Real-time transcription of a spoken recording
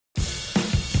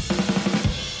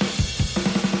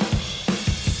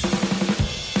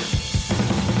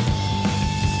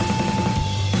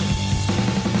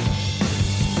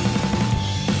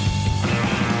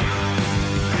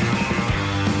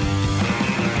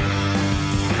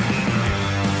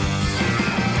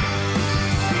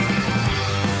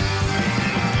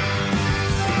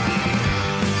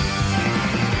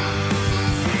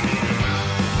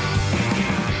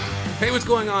Hey, what's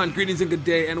going on? Greetings and good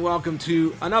day, and welcome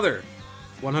to another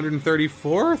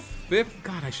 134th? 5th?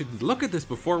 God, I should look at this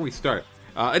before we start.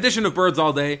 Edition of Birds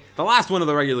All Day, the last one of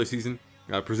the regular season,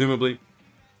 presumably.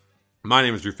 My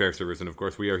name is Drew Fairservice, and of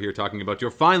course we are here talking about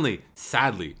your finally,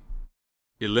 sadly,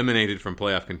 eliminated from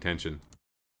playoff contention,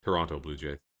 Toronto Blue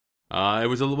Jays.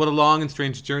 What a long and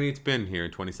strange journey it's been here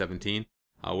in 2017,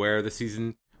 where the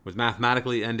season was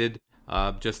mathematically ended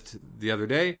just the other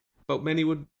day, but many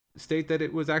would state that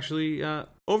it was actually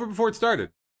over before it started,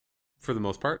 for the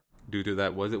most part, due to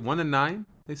that, was it 1-9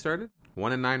 they started?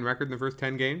 1-9 record in the first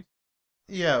 10 games?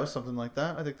 Yeah, it was something like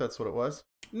that. I think that's what it was.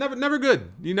 Never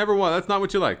good. You never want. That's not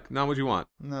what you like. Not what you want.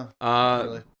 No, not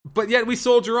really. But yet we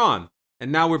soldier on,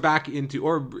 and now we're back into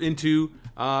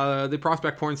the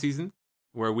prospect porn season,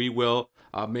 where we will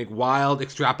make wild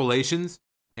extrapolations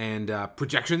and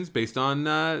projections based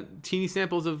on teeny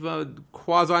samples of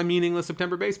quasi-meaningless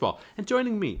September baseball. And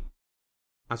joining me,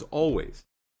 as always,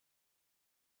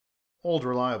 Old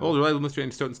reliable. Mr.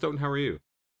 James Stoughton. Stoughton, how are you?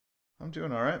 I'm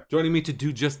doing all right. Joining me to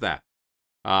do just that.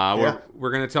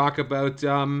 We're going to talk about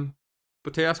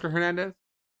Teoscar Hernandez,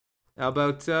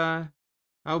 about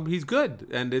how he's good,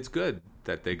 and it's good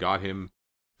that they got him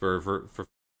for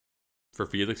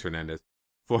Felix Hernandez,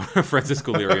 for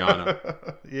Francisco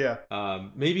Liriano. Yeah.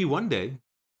 Maybe one day.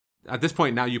 At this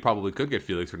point now, you probably could get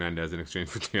Felix Hernandez in exchange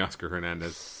for Teoscar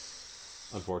Hernandez.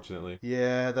 Unfortunately.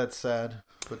 Yeah, that's sad.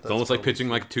 But It's almost like pitching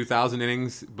like 2,000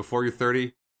 innings before you're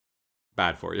 30.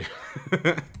 Bad for you.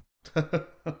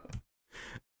 But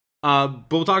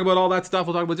we'll talk about all that stuff.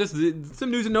 We'll talk about just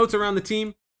some news and notes around the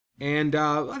team. And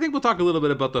I think we'll talk a little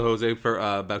bit about the Jose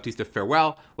Bautista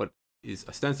farewell, what is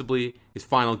ostensibly his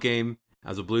final game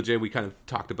as a Blue Jay. We kind of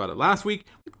talked about it last week.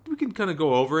 We can kind of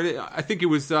go over it. I think it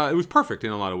was perfect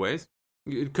in a lot of ways.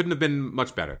 It couldn't have been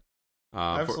much better.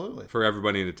 Absolutely. For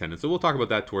everybody in attendance. So we'll talk about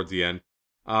that towards the end.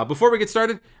 Before we get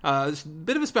started, a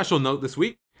bit of a special note this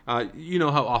week. You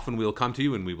know how often we'll come to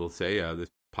you and we will say this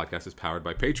podcast is powered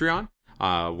by Patreon.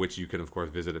 Which you can, of course,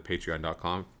 visit at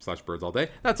patreon.com/birdsallday.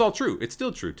 That's all true. It's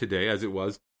still true today, as it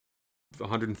was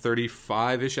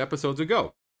 135-ish episodes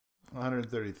ago.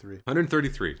 133.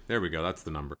 133. There we go. That's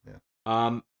the number. Yeah.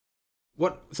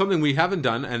 Something we haven't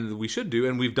done, and we should do,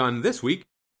 and we've done this week,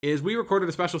 is we recorded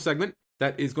a special segment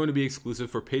that is going to be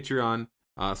exclusive for Patreon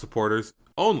supporters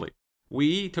only.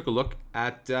 We took a look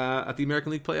at the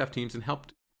American League playoff teams and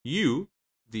helped you,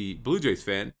 the Blue Jays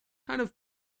fan, kind of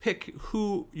pick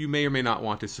who you may or may not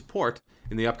want to support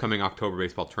in the upcoming October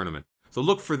baseball tournament. So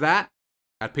look for that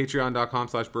at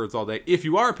patreon.com/birdsallday. If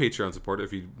you are a Patreon supporter,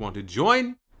 if you want to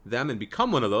join them and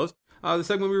become one of those, the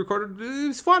segment we recorded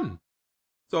is fun.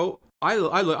 So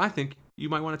I think you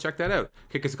might want to check that out.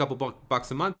 Kick us a couple bucks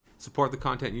a month, support the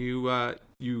content you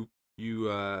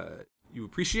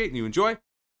appreciate and you enjoy,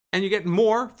 and you get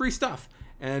more free stuff.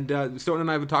 And Stoughton and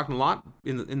I have been talking a lot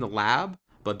in the lab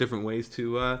about different ways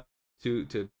to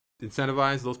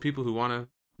incentivize those people who want to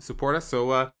support us.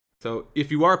 So if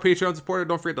you are a Patreon supporter,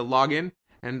 don't forget to log in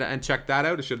and check that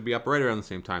out. It should be up right around the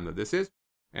same time that this is.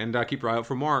 And keep your eye out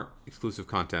for more exclusive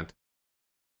content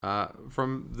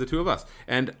from the two of us.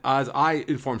 And as I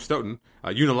informed Stoughton,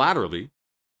 unilaterally,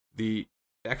 the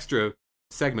extra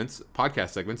segments, podcast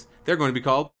segments, they're going to be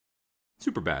called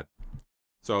Super Bad.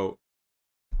 So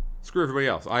screw everybody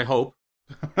else. I hope.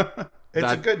 It's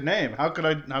a good name. How could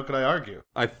I argue?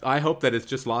 I hope that it's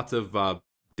just lots of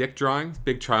dick drawings,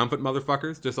 big triumphant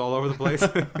motherfuckers, just all over the place.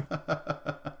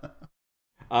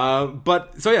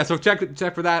 So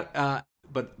check for that.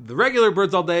 But the regular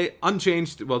Birds All Day,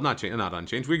 unchanged. Well, not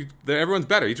unchanged. Everyone's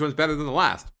better. Each one's better than the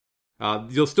last.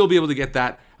 You'll still be able to get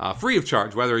that free of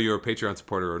charge, whether you're a Patreon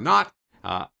supporter or not.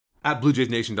 At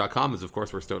BlueJaysNation.com is, of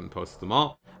course, where Stoughton posts them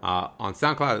all. On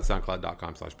SoundCloud at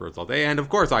SoundCloud.com/birdsallday. And, of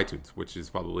course, iTunes, which is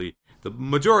probably the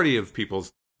majority of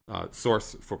people's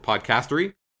source for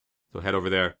podcastery. So head over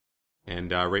there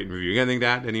and rate and review. Anything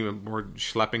that? Any more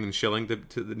schlepping and shilling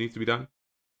that needs to be done?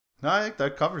 No, I think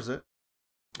that covers it.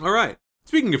 All right.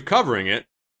 Speaking of covering it,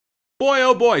 boy,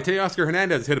 oh boy, Teoscar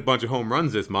Hernandez hit a bunch of home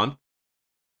runs this month.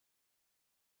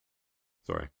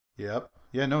 Sorry. Yep.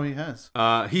 Yeah, no, he has.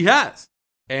 He has.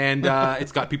 And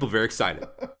it's got people very excited.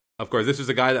 Of course, this is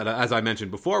a guy that, as I mentioned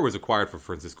before, was acquired for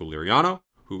Francisco Liriano,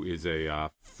 who is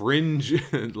a fringe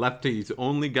lefties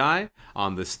only guy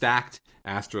on the stacked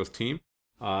Astros team.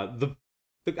 The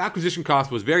acquisition cost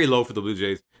was very low for the Blue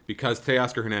Jays because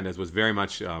Teoscar Hernandez was very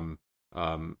much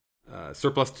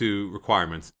surplus to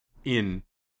requirements in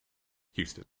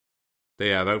Houston. They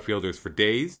have outfielders for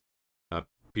days,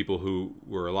 people who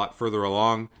were a lot further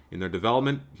along in their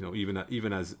development.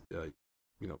 Even as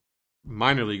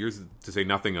minor leaguers, to say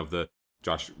nothing of the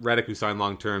Josh Reddick, who signed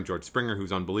long-term, George Springer,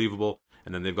 who's unbelievable,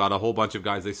 and then they've got a whole bunch of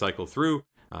guys they cycle through.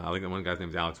 I think that one guy's name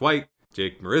is Alex White.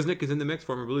 Jake Marisnick is in the mix,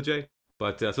 former Blue Jay.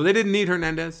 But so they didn't need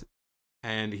Hernandez,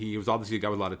 and he was obviously a guy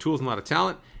with a lot of tools and a lot of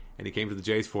talent, and he came to the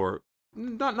Jays for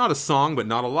not a song, but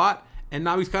not a lot, and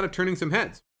now he's kind of turning some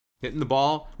heads, hitting the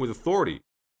ball with authority,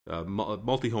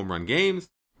 multi-home run games,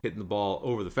 hitting the ball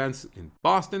over the fence in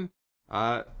Boston.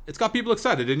 It's got people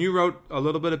excited, and you wrote a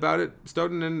little bit about it,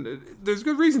 Stoughton, and there's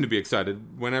good reason to be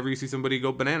excited whenever you see somebody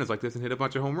go bananas like this and hit a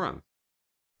bunch of home runs.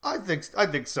 I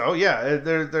think so. Yeah,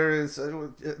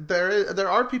 there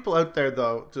are people out there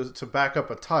though to back up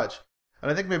a touch,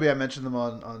 and I think maybe I mentioned them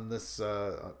on this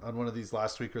on one of these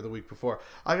last week or the week before.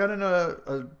 I got in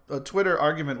a Twitter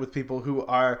argument with people who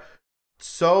are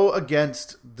so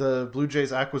against the Blue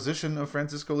Jays acquisition of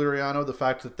Francisco Liriano, the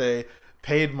fact that they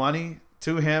paid money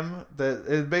to him,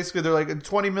 that basically they're like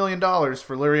 $20 million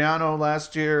for Liriano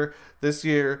last year, this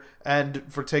year, and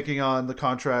for taking on the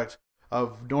contract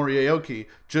of Nori Aoki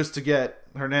just to get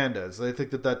Hernandez. They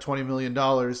think that $20 million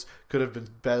could have been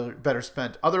better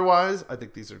spent otherwise. I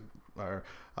think these are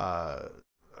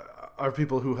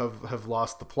people who have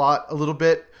lost the plot a little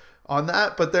bit on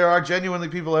that, but there are genuinely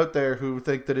people out there who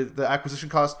think that the acquisition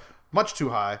cost much too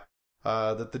high,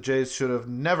 that the Jays should have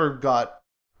never got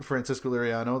Francisco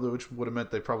Liriano, which would have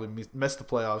meant they probably missed the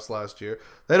playoffs last year.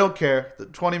 They don't care. The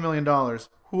 $20 million,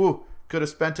 could have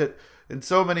spent it in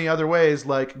so many other ways,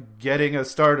 like getting a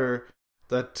starter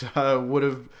that would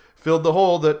have filled the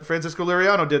hole that Francisco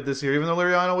Liriano did this year. Even though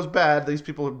Liriano was bad, these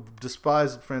people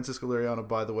despise Francisco Liriano,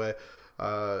 by the way.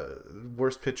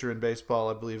 Worst pitcher in baseball,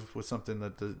 I believe, was something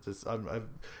that,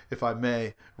 if I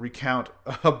may recount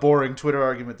a boring Twitter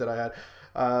argument that I had.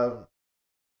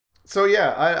 So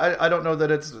yeah, I don't know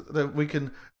that we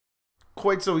can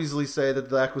quite so easily say that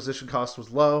the acquisition cost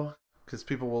was low, because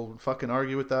people will fucking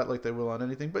argue with that like they will on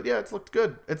anything. But yeah, it's looked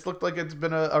good. It's looked like it's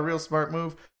been a real smart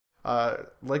move.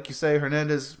 Like you say,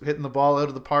 Hernandez hitting the ball out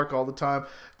of the park all the time.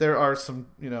 There are some,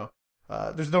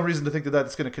 there's no reason to think that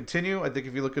that's going to continue. I think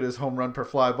if you look at his home run per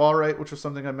fly ball rate, which was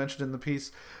something I mentioned in the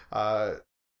piece,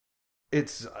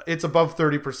 it's above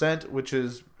 30%, which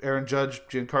is Aaron Judge,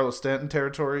 Giancarlo Stanton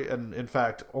territory, and in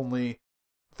fact, only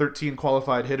 13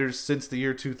 qualified hitters since the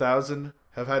year 2000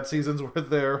 have had seasons where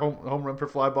their home run per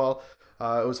fly ball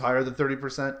was higher than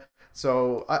 30%.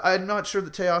 So I'm not sure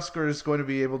that Teoscar is going to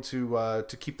be able to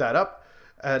keep that up,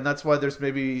 and that's why there's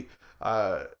maybe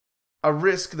a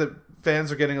risk that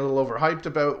fans are getting a little overhyped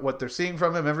about what they're seeing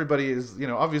from him. Everybody is,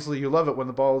 obviously you love it when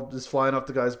the ball is flying off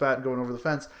the guy's bat and going over the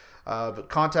fence. But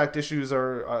contact issues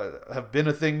have been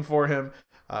a thing for him.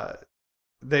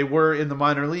 They were in the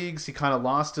minor leagues. He kind of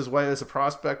lost his way as a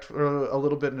prospect for a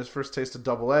little bit in his first taste of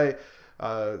Double-A.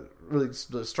 Really,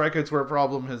 the strikeouts were a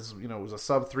problem. His, was a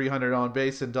sub 300 on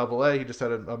base in Double-A. He just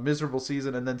had a miserable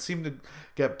season, and then seemed to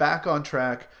get back on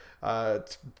track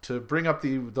to bring up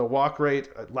the walk rate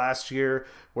last year,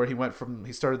 where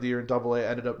he started the year in Double-A,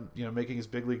 ended up making his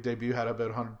big league debut, had about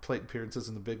 100 plate appearances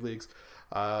in the big leagues.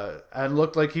 And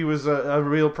looked like he was a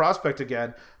real prospect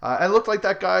again, and looked like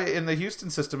that guy in the Houston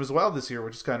system as well this year,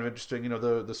 which is kind of interesting.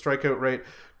 The strikeout rate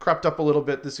crept up a little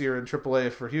bit this year in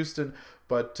AAA for Houston,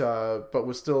 but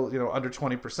was still under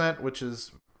 20%, which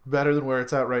is better than where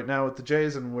it's at right now with the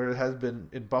Jays and where it has been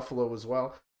in Buffalo as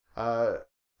well.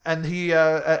 And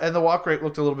the walk rate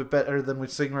looked a little bit better than we're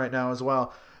seeing right now as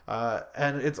well.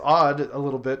 And it's odd a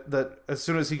little bit that as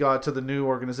soon as he got to the new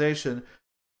organization,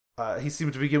 he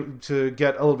seemed to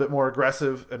get a little bit more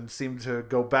aggressive and seemed to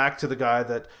go back to the guy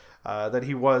that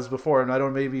he was before. And I don't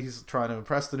know, maybe he's trying to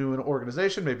impress the new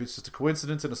organization. Maybe it's just a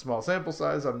coincidence in a small sample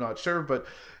size. I'm not sure, but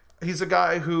he's a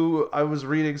guy who I was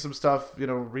reading some stuff,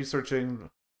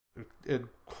 researching in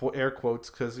air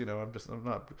quotes, because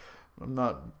I'm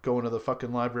not going to the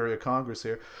fucking Library of Congress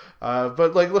here,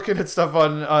 but like looking at stuff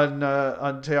on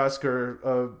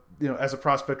Teoscar, as a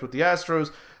prospect with the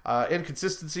Astros.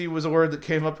 Inconsistency was a word that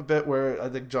came up a bit, where I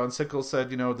think John Sickles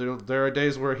said, there are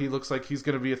days where he looks like he's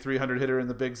going to be a 300 hitter in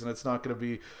the bigs, and it's not going to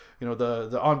be,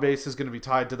 the on base is going to be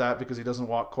tied to that because he doesn't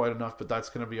walk quite enough, but that's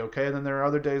going to be okay. And then there are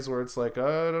other days where it's like,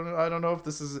 I don't know if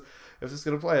this is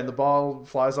going to play, and the ball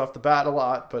flies off the bat a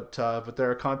lot, but there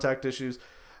are contact issues.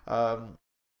 And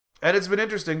it's been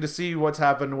interesting to see what's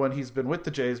happened when he's been with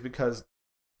the Jays, because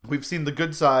we've seen the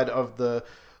good side of the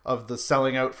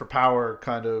selling out for power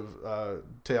kind of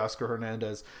Teoscar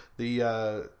Hernandez,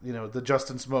 the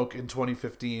Justin Smoke in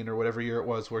 2015 or whatever year it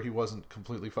was, where he wasn't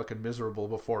completely fucking miserable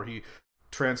before he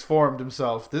transformed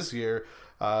himself this year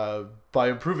by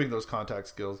improving those contact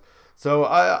skills. So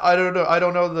I don't know. I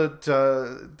don't know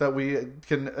that we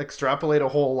can extrapolate a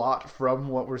whole lot from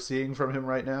what we're seeing from him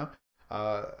right now.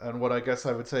 And what I guess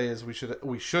I would say is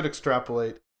we should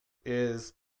extrapolate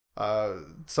is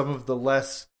some of the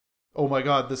less, oh my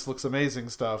god, this looks amazing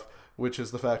stuff, which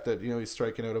is the fact that, you know, he's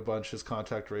striking out a bunch, his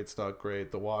contact rate's not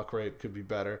great, the walk rate could be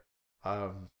better.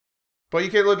 But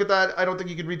you can't look at that. I don't think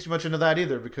you can read too much into that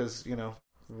either, because, you know,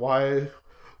 why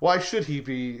should he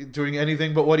be doing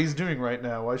anything but what he's doing right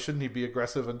now? Why shouldn't he be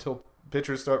aggressive until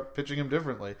pitchers start pitching him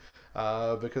differently?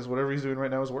 Because whatever he's doing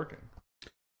right now is working.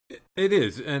 It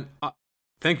is, and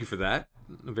thank you for that.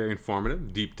 A very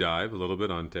informative, deep dive, a little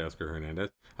bit on Teoscar Hernandez.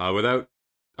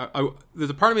 There's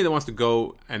a part of me that wants to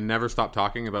go and never stop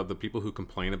talking about the people who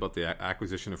complain about the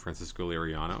acquisition of Francisco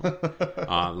Liriano.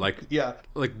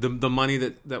 Like the money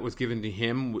that was given to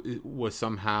him was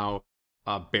somehow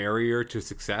a barrier to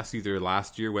success, either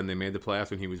last year when they made the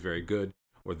playoffs when he was very good,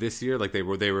 or this year. Like they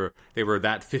were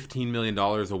that $15 million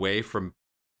away from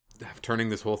turning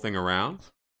this whole thing around.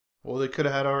 Well, they could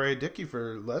have had R.A. Dickey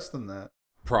for less than that.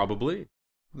 Probably.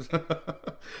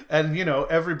 And, you know,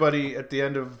 everybody at the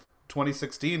end of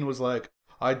 2016 was like,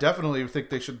 I definitely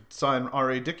think they should sign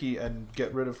R.A. Dickey and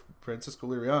get rid of Francisco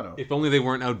Liriano. If only they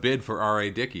weren't outbid for R.A.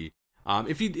 Dickey.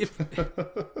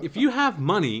 If you have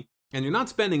money and you're not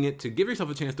spending it to give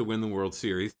yourself a chance to win the World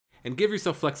Series and give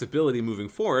yourself flexibility moving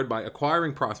forward by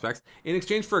acquiring prospects in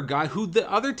exchange for a guy who the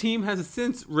other team has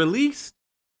since released,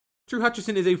 Drew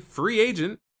Hutchison is a free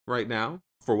agent right now,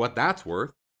 for what that's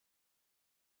worth.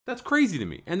 That's crazy to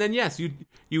me. And then yes,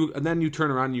 you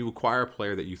turn around and you acquire a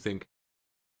player that you think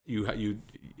you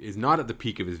is not at the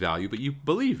peak of his value, but you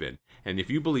believe in. And if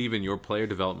you believe in your player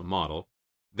development model,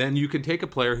 then you can take a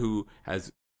player who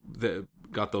has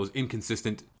got those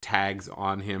inconsistent tags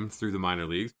on him through the minor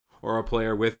leagues, or a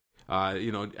player with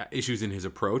issues in his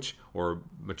approach or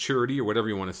maturity or whatever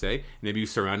you want to say. Maybe you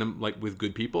surround him with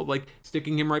good people, like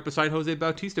sticking him right beside Jose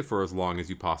Bautista for as long as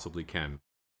you possibly can,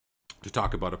 to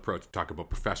talk about approach, to talk about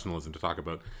professionalism, to talk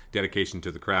about dedication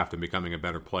to the craft and becoming a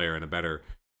better player and a better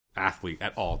athlete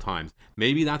at all times.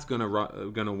 Maybe that's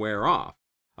gonna wear off.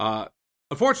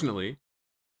 Unfortunately,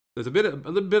 there's a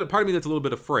little bit of part of me that's a little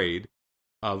bit afraid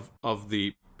of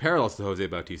the parallels to Jose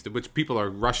Bautista, which people are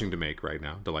rushing to make right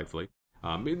now, delightfully.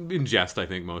 In jest, I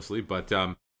think, mostly, but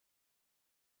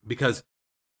because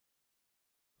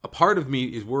a part of me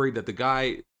is worried that the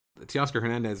guy, Teoscar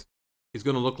Hernandez, is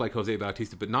going to look like Jose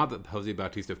Bautista, but not the Jose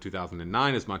Bautista of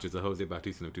 2009 as much as the Jose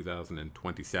Bautista of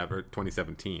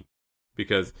 2017.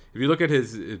 Because if you look at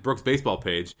his Brooks baseball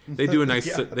page, they do a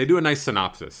nice they do a nice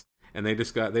synopsis, and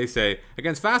they say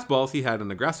against fastballs he had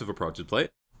an aggressive approach to plate.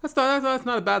 That's not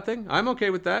a bad thing. I'm okay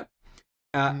with that.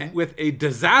 With a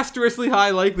disastrously high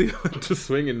likelihood to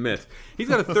swing and miss. He's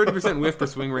got a 30% whiff per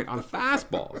swing rate on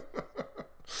fastballs,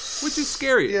 which is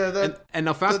scary. Yeah, and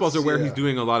now fastballs are where he's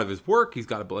doing a lot of his work. He's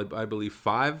got, I believe,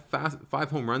 five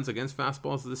home runs against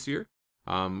fastballs this year,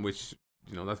 which,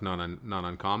 you know, that's not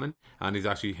uncommon. And he's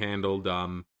actually handled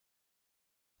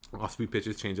off-speed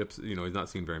pitches, changeups. You know, he's not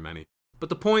seen very many. But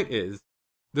the point is,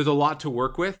 there's a lot to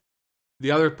work with.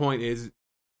 The other point is,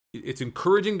 it's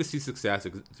encouraging to see success.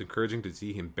 It's encouraging to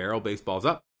see him barrel baseballs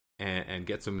up and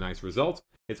get some nice results.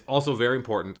 It's also very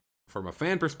important from a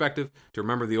fan perspective to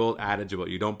remember the old adage about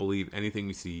you don't believe anything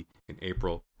you see in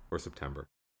April or September.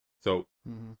 So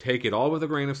take it all with a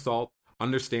grain of salt.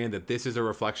 Understand that this is a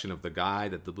reflection of the guy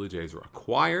that the Blue Jays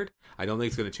acquired. I don't think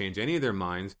it's going to change any of their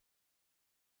minds.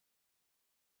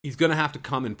 He's going to have to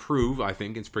come and prove, I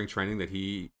think, in spring training that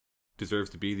he deserves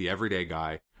to be the everyday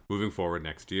guy moving forward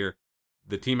next year.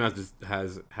 The team has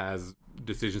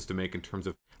decisions to make in terms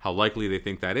of how likely they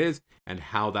think that is and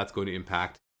how that's going to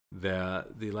impact the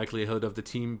likelihood of the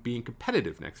team being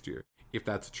competitive next year. If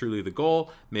that's truly the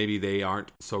goal, maybe they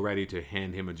aren't so ready to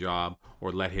hand him a job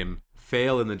or let him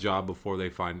fail in the job before they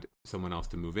find someone else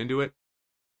to move into it.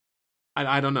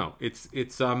 I don't know. It's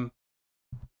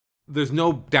there's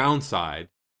no downside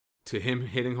to him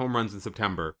hitting home runs in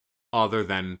September other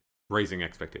than raising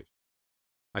expectations.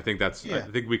 I think I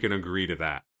think we can agree to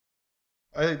that.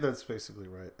 I think that's basically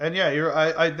right. And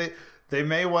they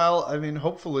may well, I mean,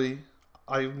 hopefully,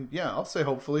 I'll say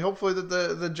hopefully that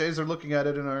the Jays are looking at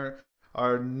it and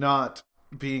are not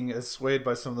being as swayed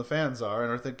by some of the fans are,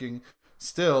 and are thinking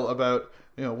still about,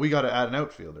 you know, we got to add an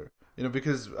outfielder. You know,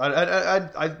 because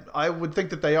I would think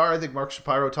that they are. I think Mark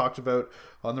Shapiro talked about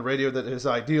on the radio that his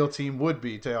ideal team would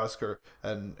be Teoscar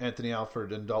and Anthony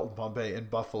Alford and Dalton Bombay in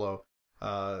Buffalo.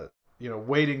 You know,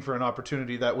 waiting for an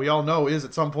opportunity that we all know is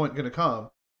at some point going to come.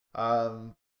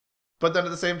 But then at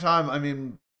the same time, I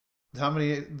mean, how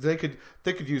many they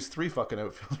could use 3 fucking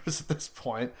outfielders at this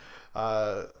point.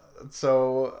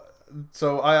 So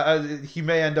he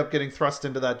may end up getting thrust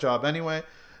into that job anyway,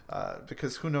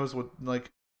 because who knows what,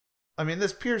 like, I mean,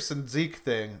 this Pierce and Zeke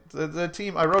thing, the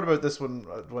team. I wrote about this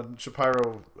when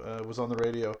Shapiro was on the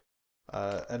radio,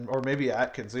 and or maybe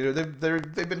Atkins.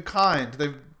 They've been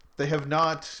kind. They have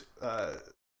not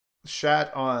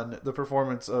shat on the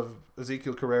performance of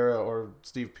Ezekiel Carrera or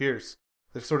Steve Pierce.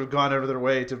 They've sort of gone out of their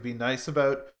way to be nice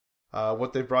about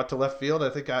what they've brought to left field. I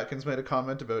think Atkins made a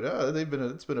comment about,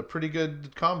 it's been a pretty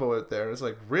good combo out there. It's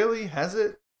like, really? Has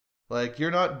it? Like,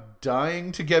 you're not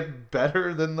dying to get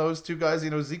better than those two guys?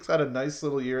 Zeke's had a nice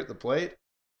little year at the plate,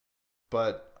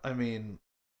 but I mean,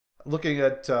 looking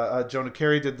at Jonah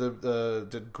Carey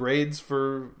did grades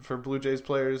for Blue Jays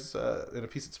players in a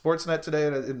piece at Sportsnet today,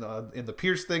 and in the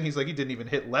Pierce thing, he's like, he didn't even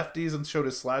hit lefties and showed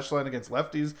his slash line against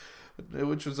lefties,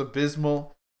 which was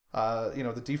abysmal.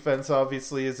 The defense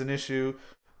obviously is an issue.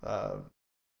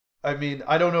 I mean,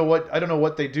 I don't know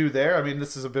what they do there. I mean,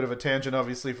 this is a bit of a tangent,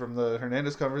 obviously, from the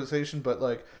Hernandez conversation, but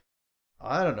like,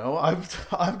 I don't know.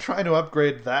 I'm trying to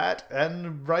upgrade that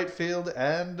and right field,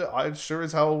 and I sure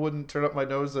as hell wouldn't turn up my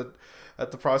nose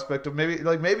at the prospect of maybe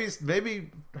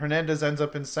Hernandez ends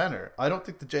up in center. I don't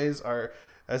think the Jays are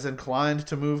as inclined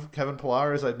to move Kevin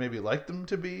Pillar as I'd maybe like them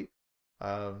to be.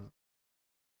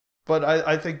 But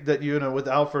I think that, with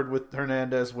Alford, with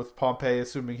Hernandez, with Pompey,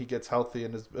 assuming he gets healthy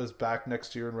and is back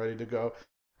next year and ready to go,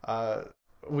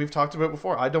 we've talked about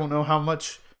before. I don't know how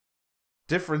much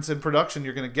difference in production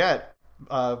you're going to get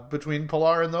between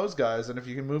Pillar and those guys, and if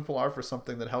you can move Pillar for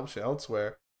something that helps you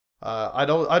elsewhere,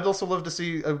 I'd also love to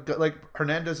see like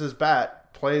Hernandez's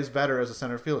bat plays better as a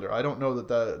center fielder. I don't know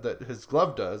that his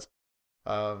glove does.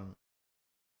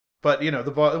 But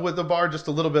with the bar just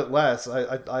a little bit less,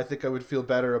 I think I would feel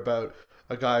better about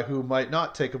a guy who might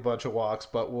not take a bunch of walks,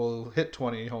 but will hit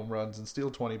 20 home runs and steal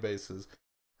 20 bases,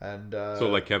 and so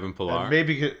like Kevin Pillar,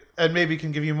 and maybe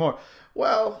can give you more.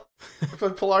 Well,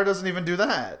 but Pillar doesn't even do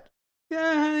that.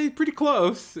 Yeah, pretty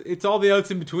close. It's all the outs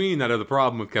in between that are the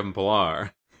problem with Kevin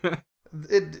Pillar.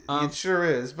 It sure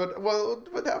is, but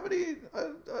how many? I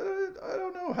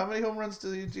don't know. How many home runs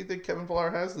do you think Kevin Pillar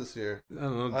has this year? I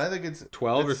don't know. I think it's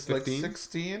 12 or 15, like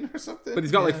 16 or something. But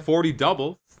he's got like 40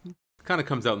 doubles. Kind of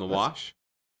comes out in the wash.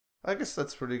 I guess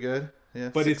that's pretty good. Yeah,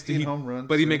 but 16 home runs.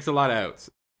 But he makes a lot of outs,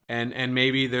 and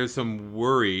maybe there's some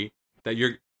worry that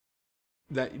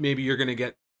maybe you're going to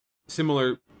get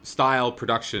similar style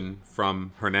production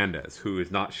from Hernandez, who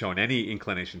has not shown any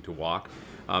inclination to walk.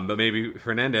 But maybe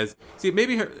Hernandez...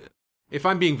 if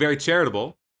I'm being very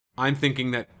charitable, I'm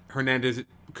thinking that Hernandez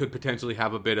could potentially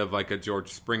have a bit of like a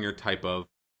George Springer type of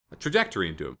a trajectory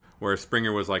into him, where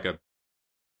Springer was like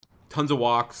tons of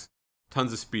walks,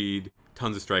 tons of speed,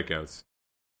 tons of strikeouts,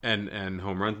 and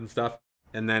home runs and stuff.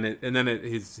 And then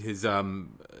his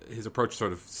approach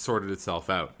sort of sorted itself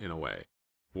out in a way,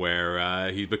 where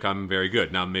he's become very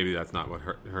good. Now, maybe that's not what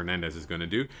Hernandez is going to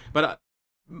do, but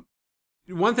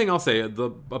one thing I'll say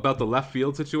about the left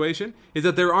field situation is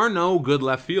that there are no good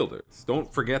left fielders.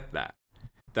 Don't forget that.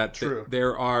 True.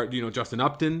 There are, Justin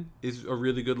Upton is a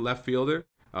really good left fielder.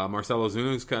 Marcell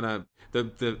Ozuna is kind of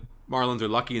the Marlins are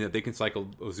lucky in that they can cycle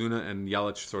Ozuna and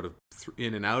Yelich sort of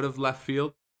in and out of left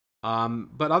field.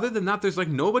 But other than that, there's like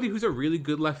nobody who's a really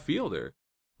good left fielder.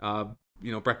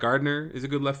 Brett Gardner is a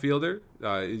good left fielder.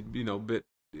 But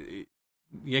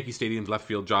Yankee Stadium's left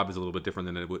field job is a little bit different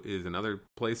than it is in other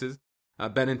places.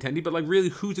 Benintendi, but like really,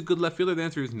 who's a good left fielder? The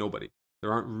answer is nobody.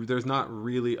 There's not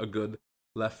really a good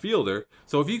left fielder.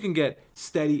 So if you can get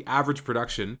steady average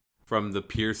production from the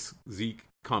Pierce-Zeke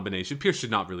combination, Pierce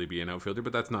should not really be an outfielder,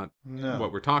 but that's not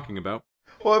what we're talking about.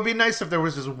 Well, it'd be nice if there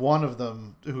was just one of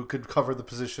them who could cover the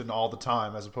position all the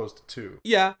time, as opposed to two.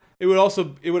 Yeah, it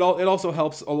also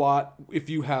helps a lot if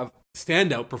you have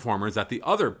standout performers at the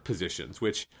other positions,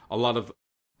 which a lot of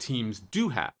teams do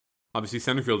have. Obviously,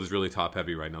 center field is really top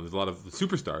heavy right now. There's a lot of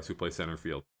superstars who play center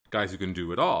field, guys who can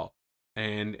do it all,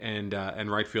 and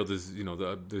right field is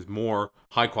there's more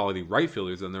high quality right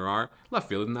fielders than there are left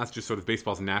field, and that's just sort of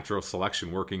baseball's natural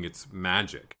selection working its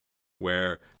magic,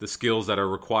 where the skills that are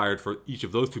required for each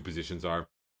of those two positions are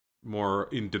more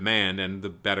in demand, and the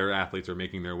better athletes are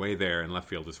making their way there, and left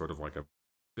field is sort of like a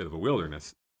bit of a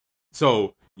wilderness.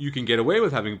 So you can get away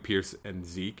with having Pierce and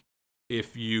Zeke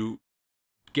if you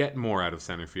get more out of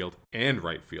center field and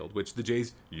right field, which the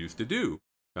Jays used to do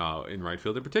in right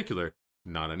field in particular.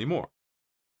 Not anymore.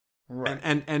 Right.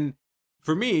 And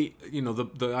for me,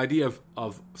 the idea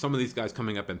of some of these guys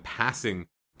coming up and passing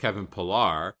Kevin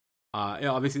Pillar,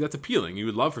 obviously that's appealing. You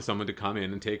would love for someone to come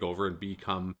in and take over and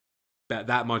become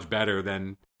that much better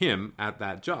than him at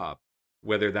that job.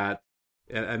 Whether that,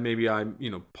 and maybe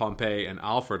Pompey and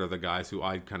Alford are the guys who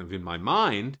I kind of in my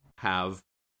mind have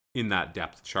in that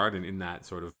depth chart and in that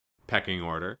sort of pecking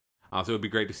order. So it would be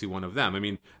great to see one of them. I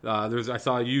mean, I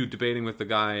saw you debating with the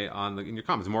guy in your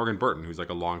comments, Morgan Burton, who's like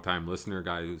a longtime listener,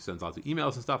 guy who sends lots of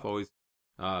emails and stuff. Always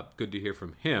good to hear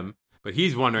from him. But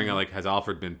he's wondering, like, has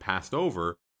Alford been passed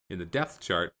over in the depth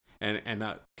chart? And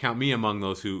count me among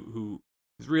those who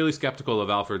is really skeptical of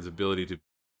Alford's ability to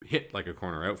hit like a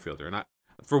corner outfielder. And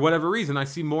for whatever reason, I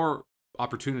see more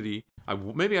opportunity.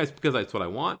 Maybe it's because that's what I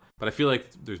want, but I feel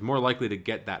like there's more likely to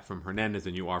get that from Hernandez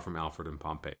than you are from Alford and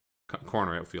Pompey.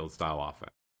 Corner outfield style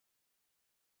offense.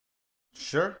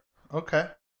 Sure. Okay.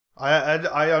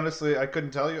 I honestly, I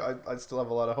couldn't tell you. I still have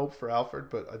a lot of hope for Alford,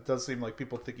 but it does seem like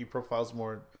people think he profiles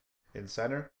more in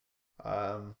center.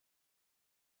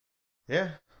 Yeah,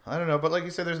 I don't know, but like you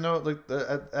said, there's no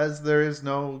as there is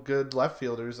no good left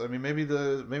fielders. I mean, maybe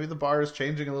the bar is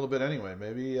changing a little bit anyway.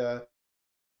 Maybe I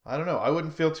don't know. I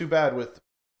wouldn't feel too bad with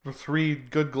 3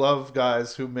 good glove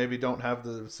guys who maybe don't have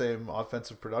the same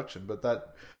offensive production, but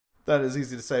that is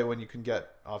easy to say when you can get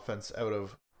offense out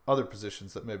of other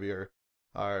positions that maybe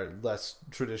are less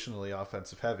traditionally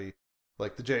offensive heavy,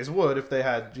 like the Jays would if they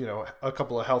had, you know, a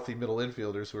couple of healthy middle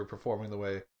infielders who are performing the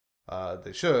way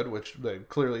they should, which they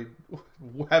clearly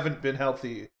haven't been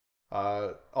healthy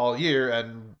all year,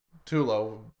 and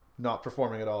Tulo not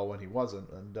performing at all when he wasn't.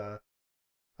 And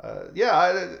I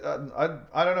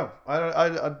don't know.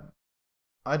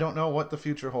 I don't know what the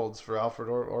future holds for Alford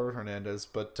or Hernandez,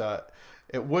 but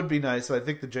it would be nice. I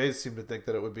think the Jays seem to think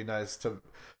that it would be nice to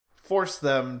force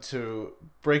them to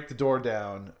break the door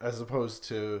down, as opposed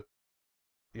to,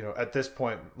 you know, at this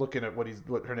point looking at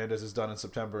what Hernandez has done in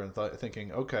September and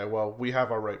thinking, okay, well, we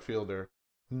have our right fielder.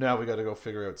 Now we got to go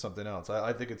figure out something else.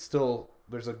 I think it's still,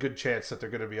 there's a good chance that they're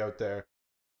going to be out there.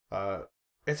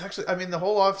 It's actually, I mean, the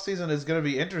whole offseason is going to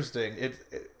be interesting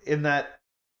in that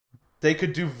they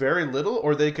could do very little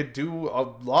or they could do a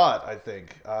lot, I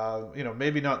think. You know,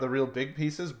 maybe not the real big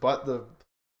pieces, but the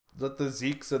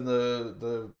Zekes and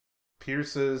the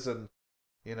Pierces, and,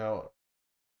 you know,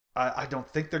 I don't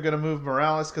think they're going to move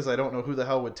Morales because I don't know who the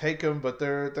hell would take him, but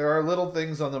there are little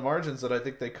things on the margins that I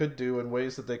think they could do in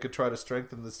ways that they could try to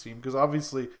strengthen this team, because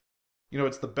obviously, you know,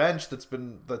 it's the bench that's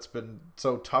been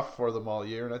so tough for them all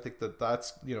year, and I think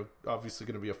that's, you know, obviously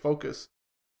going to be a focus.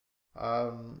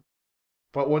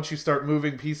 But once you start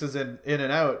moving pieces in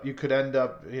and out, you could end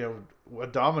up, you know, a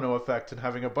domino effect and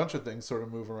having a bunch of things sort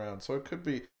of move around. So it could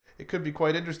be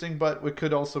quite interesting, but it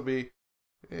could also be,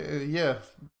 yeah,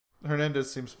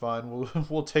 Hernandez seems fine.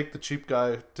 We'll take the cheap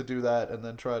guy to do that, and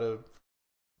then try to,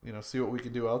 you know, see what we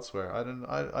can do elsewhere. I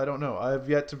don't know. I have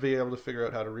yet to be able to figure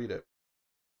out how to read it.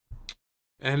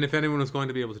 And if anyone was going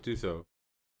to be able to do so,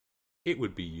 it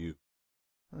would be you.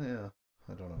 Yeah,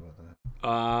 I don't know about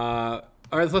that.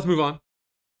 All right, let's move on.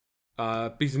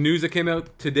 Piece of news that came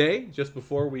out today, just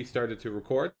before we started to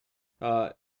record.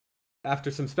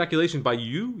 After some speculation by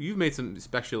you've made some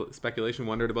speculation,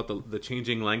 wondered about the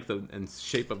changing length and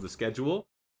shape of the schedule.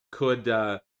 Could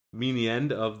mean the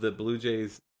end of the Blue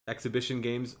Jays exhibition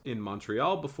games in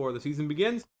Montreal before the season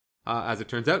begins. As it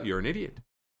turns out, you're an idiot.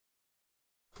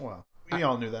 Well, we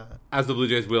all knew that. As the Blue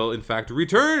Jays will, in fact,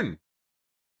 return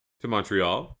to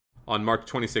Montreal on March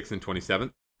 26th and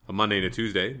 27th, a Monday and a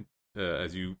Tuesday,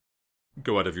 as you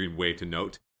go out of your way to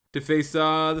note, to face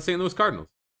the St. Louis Cardinals.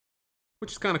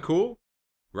 Which is kind of cool,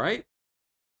 right?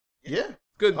 Yeah.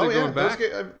 Good they're going back.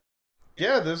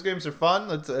 Those games are fun.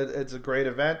 It's a great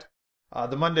event.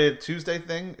 The Monday and Tuesday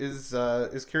thing is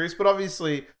curious, but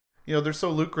obviously, you know, they're so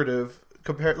lucrative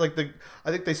compared. I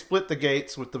think they split the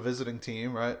gates with the visiting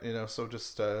team, right? You know, so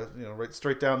just you know, right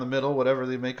straight down the middle, whatever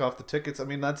they make off the tickets. I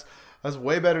mean, that's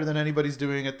way better than anybody's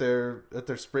doing at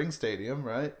their spring stadium,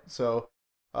 right? So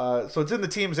it's in the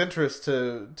team's interest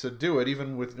to do it,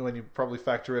 even when you probably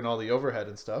factor in all the overhead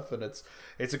and stuff. And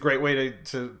it's a great way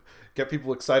to get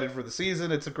people excited for the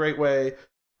season. It's a great way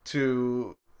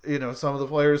to, you know, some of the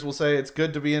players will say it's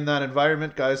good to be in that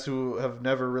environment. Guys who have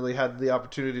never really had the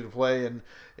opportunity to play in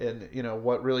you know,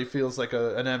 what really feels like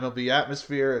an MLB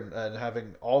atmosphere, and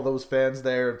having all those fans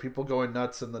there and people going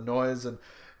nuts and the noise and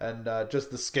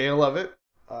just the scale of it.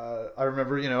 I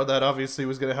remember, you know, that obviously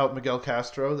was going to help Miguel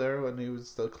Castro there when he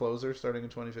was the closer starting in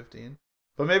 2015.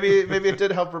 But maybe it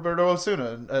did help Roberto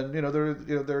Osuna, and you know,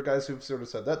 there are guys who've sort of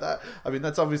said that. I mean,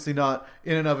 that's obviously not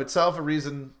in and of itself a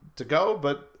reason to go,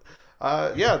 but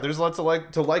there's lots to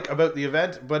like about the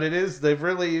event. But they've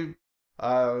really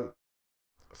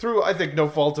through, I think, no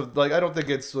fault of, like, I don't think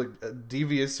it's like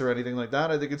devious or anything like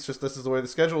that. I think it's just this is the way the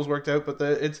schedule's worked out. But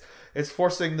it's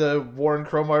forcing the Warren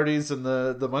Cromarties and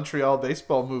the Montreal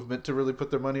baseball movement to really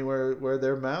put their money where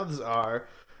their mouths are,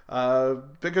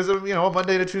 because of, you know, a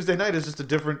Monday to Tuesday night is just a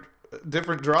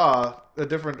different draw, a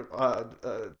different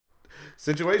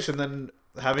situation than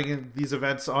having these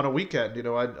events on a weekend. You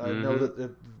know, I know that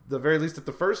at the very least at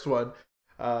the first one,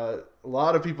 a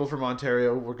lot of people from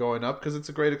Ontario were going up because it's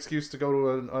a great excuse to go to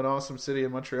an awesome city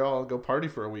in Montreal and go party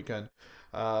for a weekend.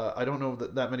 I don't know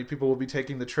that many people will be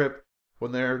taking the trip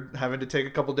when they're having to take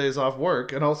a couple days off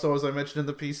work. And also, as I mentioned in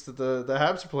the piece, that the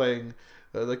Habs are playing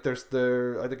like I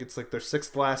think it's like their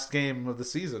sixth last game of the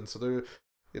season. So they're,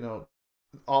 you know,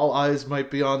 all eyes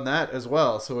might be on that as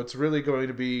well. So it's really going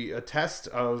to be a test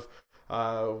of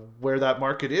where that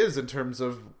market is in terms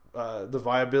of the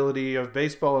viability of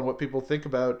baseball and what people think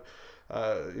about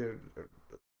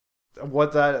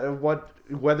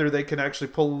whether they can actually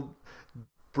pull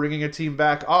bringing a team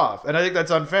back off. And I think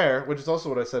that's unfair, which is also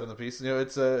what I said in the piece. You know,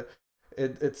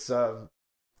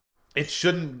 it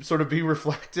shouldn't sort of be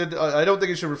reflected. I don't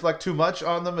think it should reflect too much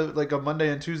on them, like a Monday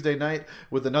and Tuesday night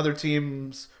with another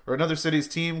team's or another city's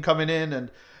team coming in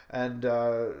and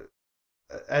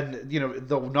you know,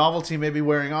 the novelty may be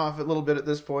wearing off a little bit at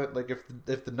this point. Like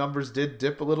if the numbers did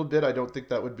dip a little bit, I don't think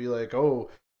that would be like,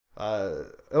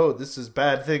 this is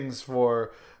bad things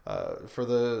for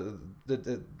the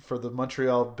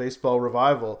Montreal baseball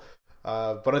revival.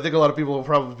 But I think a lot of people will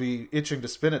probably be itching to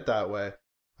spin it that way.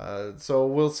 So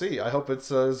we'll see. I hope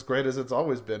it's as great as it's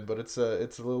always been, but it's a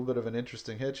little bit of an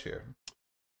interesting hitch here.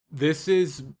 This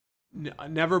is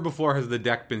never before has the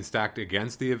deck been stacked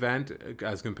against the event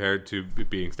as compared to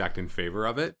being stacked in favor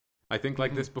of it. I think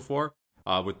like this before,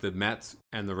 with the Mets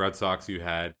and the Red Sox, you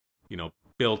had, you know,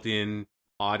 built-in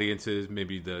audiences.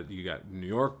 Maybe you got New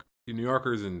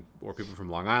Yorkers or people from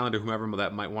Long Island or whomever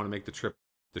that might want to make the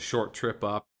short trip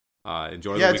up,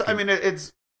 enjoy the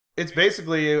weekend. It's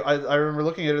basically, I remember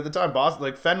looking at it at the time, Boston,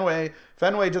 like Fenway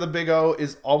to the Big O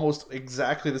is almost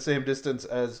exactly the same distance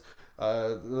as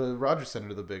the Rogers Center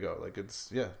to the Big O. Like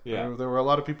there were a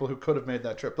lot of people who could have made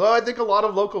that trip. Though I think a lot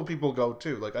of local people go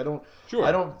too. Like I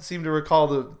don't seem to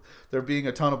recall there being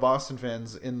a ton of Boston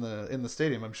fans in the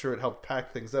stadium. I'm sure it helped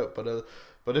pack things out, but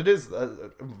it is,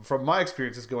 from my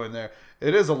experiences going there,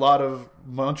 it is a lot of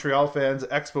Montreal fans,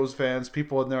 Expos fans,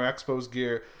 people in their Expos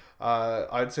gear.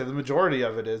 I'd say the majority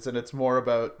of it is, and it's more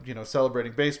about, you know,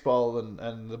 celebrating baseball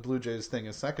and the Blue Jays thing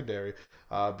is secondary.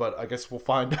 But I guess we'll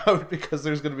find out because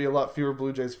there's going to be a lot fewer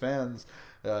Blue Jays fans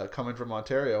coming from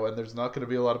Ontario, and there's not going to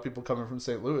be a lot of people coming from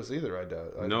St. Louis either. I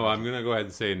doubt. I'm going to go ahead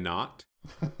and say not.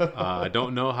 I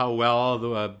don't know how well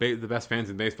the best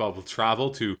fans in baseball will travel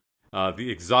to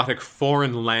the exotic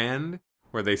foreign land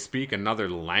where they speak another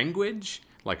language.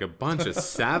 Like a bunch of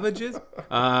savages.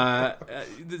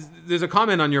 There's a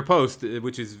comment on your post,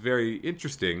 which is very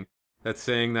interesting, that's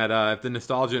saying that if the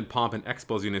nostalgia and pomp and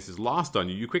exposiness is lost on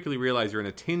you, you quickly realize you're in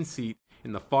a tin seat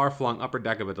in the far-flung upper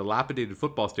deck of a dilapidated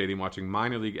football stadium watching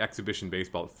minor league exhibition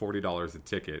baseball at $40 a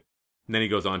ticket. And then he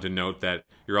goes on to note that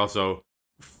you're also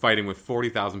fighting with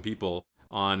 40,000 people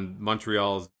on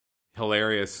Montreal's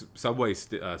hilarious subway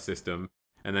system,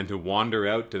 and then to wander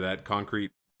out to that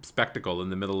concrete spectacle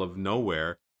in the middle of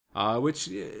nowhere, which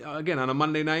again on a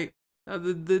Monday night, going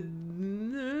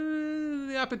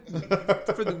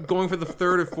for the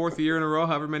third or fourth year in a row,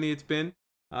 however many it's been,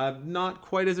 not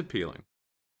quite as appealing.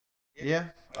 Yeah.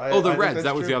 The Reds,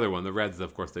 that was the other one. The Reds,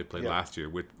 of course, they played last year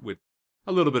with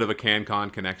a little bit of a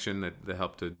CanCon connection that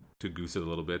helped to goose it a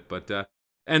little bit, but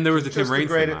and there was the Tim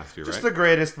Raines thing last year, just the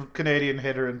greatest Canadian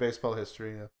hitter in baseball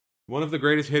history. Yeah. One of the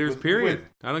greatest hitters, period.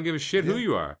 I don't give a shit who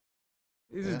you are.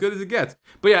 He's as good as it gets.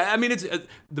 But yeah, I mean, it's at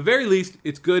the very least,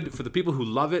 it's good for the people who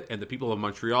love it and the people of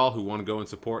Montreal who want to go and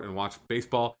support and watch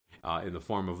baseball in the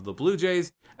form of the Blue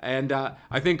Jays. And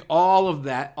I think all of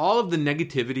the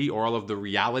negativity or all of the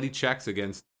reality checks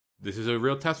against this is a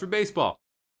real test for baseball,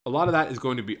 a lot of that is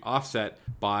going to be offset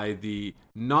by the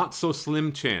not so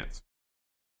slim chance.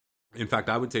 In fact,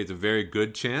 I would say it's a very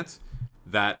good chance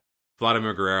that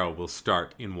Vladimir Guerrero will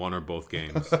start in one or both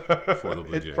games for the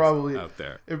Blue Jays out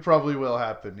there. It probably will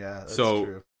happen, yeah. That's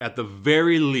true. At the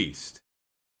very least,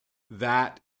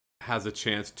 that has a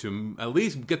chance to at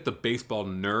least get the baseball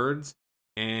nerds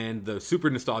and the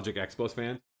super nostalgic Expos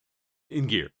fans in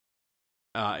gear.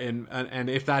 And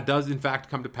if that does in fact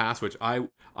come to pass, which I'm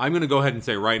going to go ahead and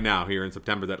say right now here in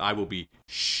September that I will be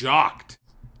shocked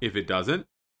if it doesn't,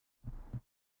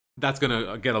 that's going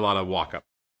to get a lot of walk-up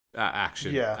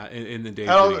action in the days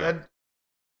and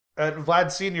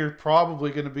Vlad Sr.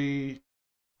 probably going to be,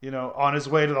 you know, on his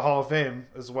way to the Hall of Fame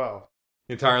as well.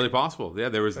 Entirely possible. Yeah,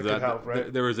 there was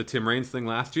there was a Tim Raines thing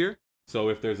last year. So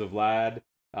if there's a Vlad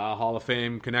Hall of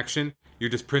Fame connection, you're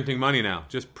just printing money now.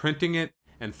 Just printing it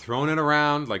and throwing it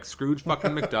around like Scrooge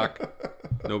fucking McDuck.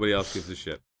 Nobody else gives a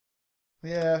shit.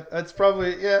 Yeah, that's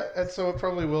probably and so it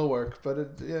probably will work.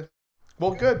 But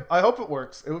well, good. I hope it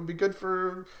works. It would be good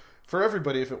for for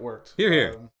everybody if it worked.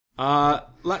 Here. But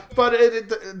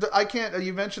I can't.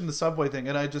 You mentioned the subway thing,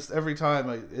 and I just every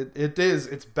time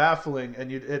it's baffling,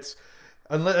 and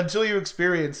until you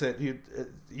experience it,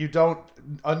 you don't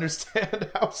understand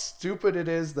how stupid it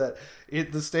is that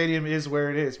the stadium is where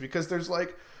it is, because there's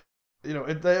like,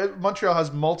 Montreal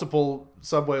has multiple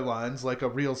subway lines like a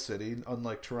real city,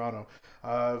 unlike Toronto.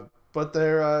 But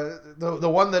they're the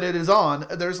one that it is on,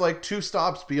 there's like 2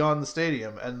 stops beyond the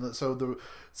stadium, and so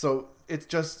it's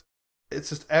just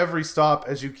every stop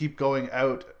as you keep going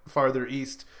out farther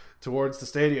east towards the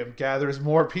stadium gathers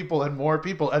more people,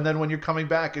 and then when you're coming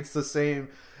back, it's the same.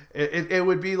 It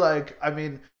would be like,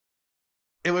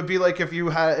 it would be like if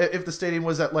the stadium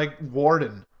was at like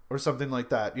Warden or something like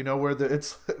that, where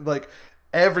it's like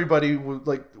everybody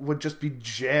would just be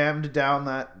jammed down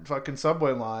that fucking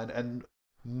subway line, and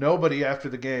nobody after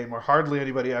the game, or hardly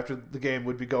anybody after the game,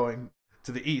 would be going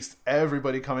to the east.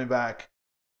 Everybody coming back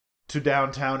to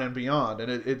downtown and beyond,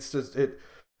 and it's just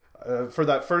for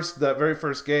that very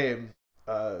first game,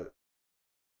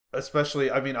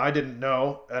 especially. I didn't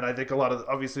know, and I think a lot of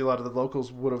the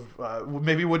locals would have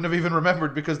wouldn't have even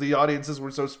remembered, because the audiences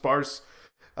were so sparse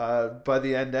by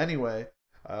the end anyway.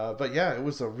 But yeah, it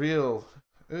was a real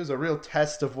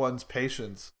test of one's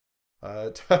patience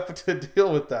to have to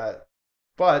deal with that.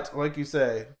 But like you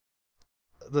say,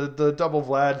 the double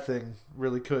Vlad thing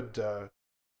really could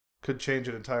change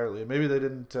it entirely. Maybe they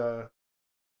didn't.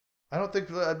 I don't think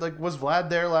was Vlad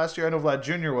there last year. I know Vlad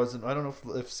Jr. wasn't. I don't know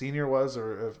if Senior was,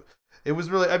 or if it was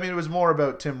really. It was more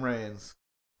about Tim Raines,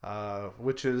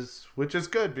 which is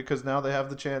good, because now they have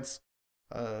the chance.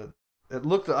 It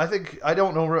looked. I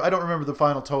don't know. I don't remember the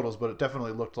final totals, but it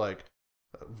definitely looked like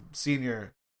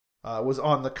Senior was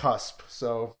on the cusp.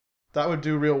 So that would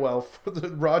do real well for the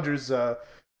Rogers.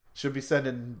 Should be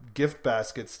sending gift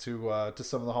baskets to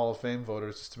some of the Hall of Fame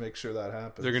voters, just to make sure that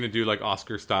happens. They're going to do like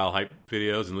Oscar style hype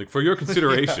videos and like, for your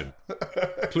consideration,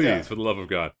 please, for the love of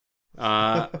God.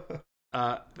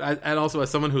 And also, as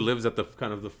someone who lives at the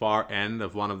kind of the far end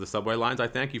of one of the subway lines, I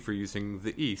thank you for using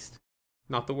the east,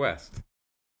 not the west.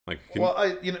 Like,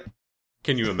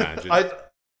 can you imagine? I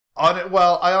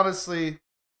honestly,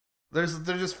 there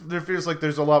feels like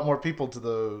there's a lot more people to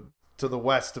the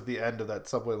west of the end of that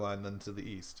subway line than to the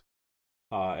east.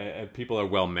 And people are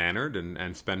well mannered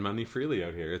and spend money freely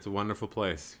out here. It's a wonderful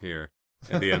place here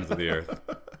at the ends of the earth.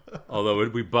 Although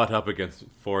we butt up against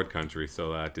Ford country,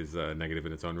 so that is negative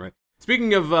in its own right.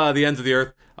 Speaking of the ends of the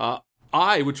earth,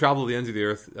 I would travel to the ends of the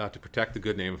earth to protect the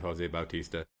good name of Jose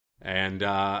Bautista. And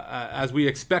as we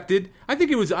expected, I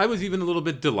was even a little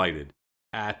bit delighted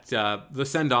at the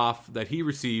send off that he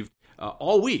received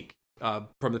all week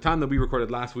from the time that we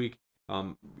recorded last week.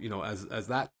 As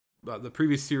that the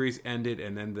previous series ended,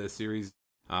 and then the series,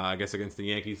 I guess, against the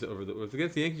Yankees was it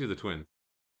against the Yankees or the Twins?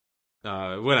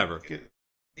 Whatever.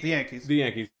 The Yankees. The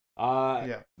Yankees.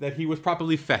 That he was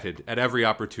properly feted at every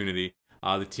opportunity.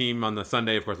 The team on the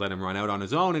Sunday, of course, let him run out on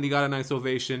his own, and he got a nice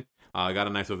ovation. Got a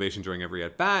nice ovation during every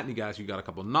at bat, and he got a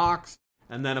couple knocks.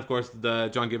 And then, of course,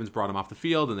 John Gibbons brought him off the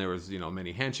field, and there was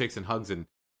many handshakes and hugs and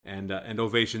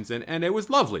ovations, and it was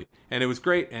lovely, and it was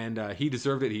great, and he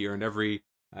deserved it. He earned every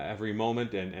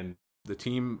moment, and the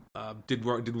team did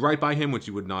right by him, which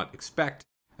you would not expect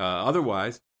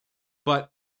otherwise. But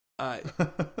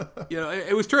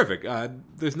it was terrific.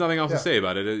 There's nothing else to say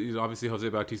about it. Obviously, Jose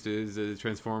Bautista is a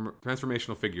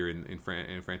transformational figure in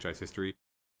franchise history,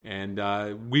 and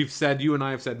you and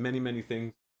I have said many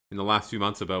things in the last few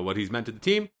months about what he's meant to the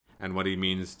team and what he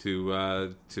means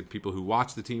to people who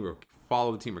watch the team or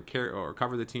follow the team or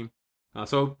cover the team.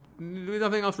 So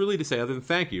nothing else really to say other than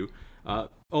thank you.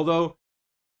 Although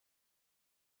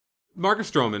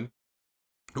Marcus Stroman,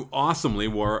 who awesomely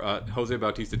wore a Jose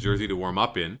Bautista jersey to warm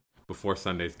up in before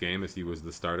Sunday's game, as he was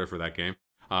the starter for that game,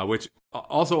 which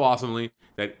also awesomely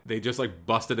that they just like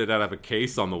busted it out of a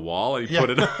case on the wall and he put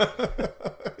it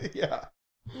up. Yeah.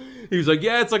 He was like,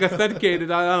 it's like authenticated.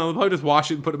 I don't know, they'll probably just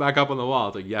wash it and put it back up on the wall.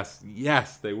 It's like,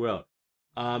 yes, they will.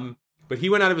 But he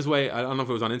went out of his way. I don't know if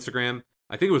it was on Instagram.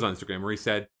 I think it was on Instagram, where he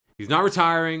said he's not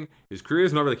retiring. His career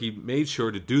isn't over. Like, he made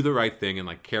sure to do the right thing and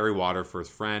like carry water for his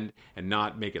friend and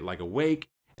not make it like a wake,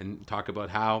 and talk about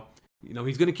how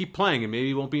he's going to keep playing and maybe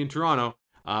he won't be in Toronto.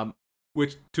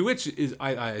 Which is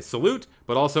I salute,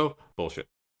 but also bullshit.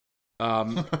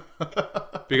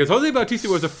 Because Jose Bautista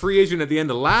was a free agent at the end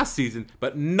of last season,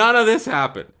 but none of this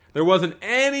happened. There wasn't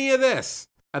any of this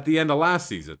at the end of last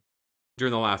season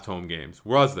during the last home games.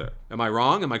 Was there? Am I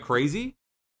wrong? Am I crazy?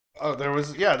 Oh, there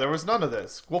was none of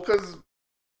this. Well, because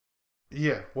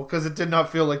it did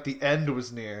not feel like the end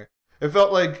was near. It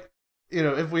felt like,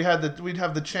 if we'd have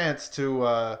the chance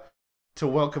to to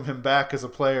welcome him back as a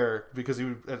player because he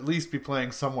would at least be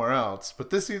playing somewhere else. But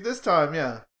this time,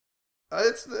 yeah,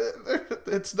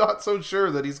 it's not so sure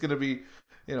that he's going to be,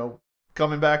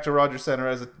 coming back to Rogers Center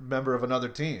as a member of another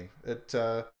team. It's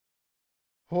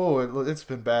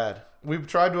been bad. We've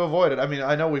tried to avoid it. I mean,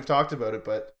 I know we've talked about it,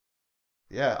 but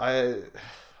yeah,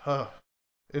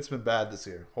 it's been bad this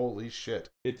year. Holy shit!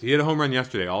 He hit a home run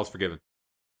yesterday. All is forgiven.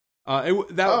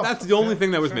 That's the only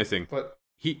thing that was missing. But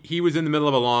he was in the middle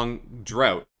of a long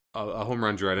drought, a home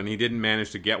run drought, and he didn't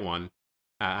manage to get one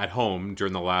at home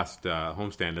during the last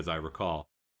homestand, as I recall,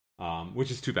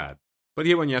 which is too bad. But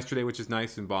he hit one yesterday, which is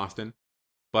nice in Boston.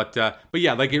 But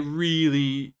yeah, like it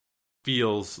really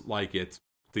feels like it's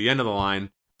the end of the line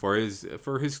for his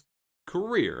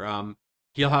career.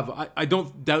 He'll have. I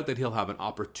don't doubt that he'll have an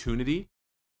opportunity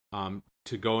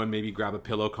to go and maybe grab a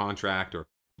pillow contract, or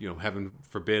heaven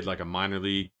forbid, like a minor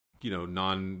league,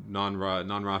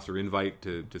 non-roster invite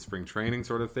to spring training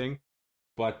sort of thing.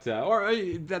 But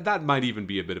that might even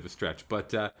be a bit of a stretch.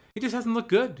 But he just hasn't looked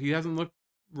good. He hasn't looked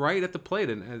right at the plate,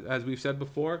 and as we've said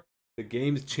before, the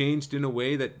game's changed in a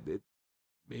way that it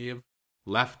may have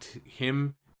left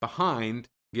him behind,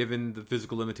 given the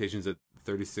physical limitations that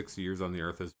 36 years on the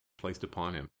earth has placed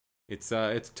upon him. It's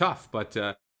tough, but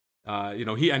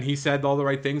he said all the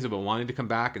right things about wanting to come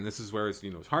back, and this is where his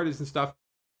heart is and stuff.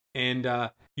 And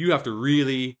you have to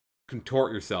really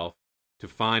contort yourself to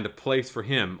find a place for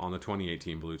him on the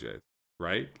 2018 Blue Jays,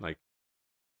 right? Like,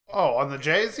 on the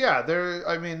Jays, yeah,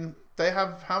 they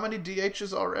have how many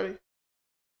DHs already?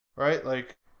 Right?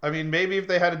 Like, I mean, maybe if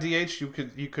they had a DH, you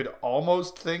could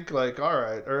almost think like, all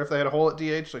right, or if they had a hole at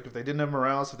DH, like if they didn't have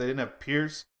Morales, if they didn't have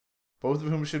Pierce, both of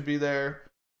whom should be there.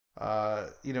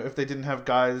 If they didn't have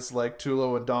guys like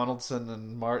Tulo and Donaldson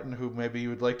and Martin, who maybe you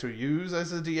would like to use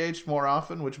as a DH more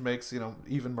often, which makes,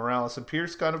 even Morales and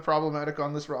Pierce kind of problematic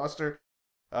on this roster.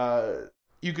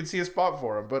 You could see a spot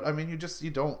for him, but I mean, you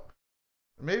don't.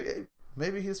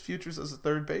 Maybe his future's as a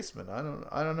third baseman. I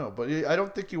don't know, but I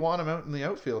don't think you want him out in the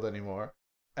outfield anymore.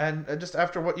 And just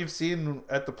after what you've seen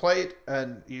at the plate,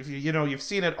 and you've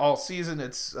seen it all season.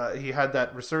 It's he had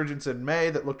that resurgence in May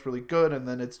that looked really good, and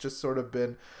then it's just sort of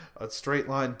been a straight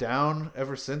line down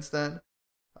ever since then.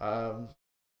 And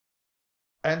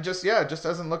just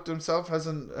hasn't looked himself.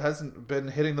 Hasn't been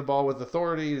hitting the ball with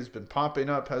authority. He's been popping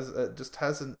up.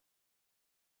 Hasn't.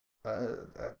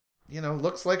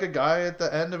 Looks like a guy at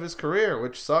the end of his career,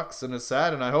 which sucks and is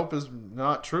sad, and I hope is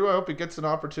not true. I hope he gets an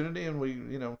opportunity and we,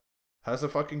 has a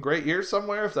fucking great year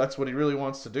somewhere if that's what he really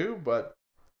wants to do. But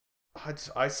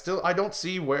I don't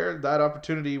see where that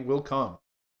opportunity will come.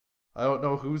 I don't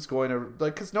know who's going to,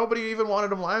 because nobody even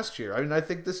wanted him last year. I mean, I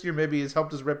think this year maybe has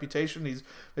helped his reputation.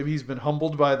 He's been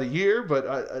humbled by the year, but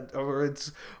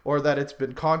or that it's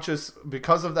been conscious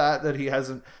because of that he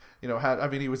hasn't. He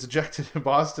was ejected in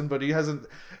Boston, but he hasn't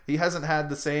had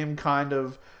the same kind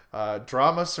of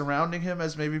drama surrounding him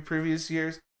as maybe previous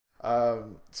years.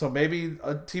 So maybe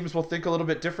teams will think a little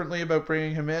bit differently about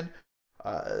bringing him in,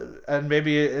 and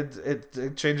maybe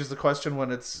it changes the question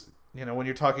when it's when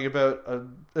you're talking about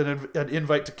an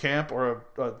invite to camp or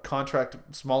a contract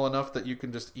small enough that you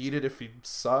can just eat it if he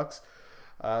sucks.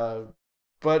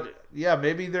 But yeah,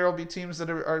 maybe there will be teams that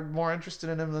are more interested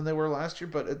in him than they were last year.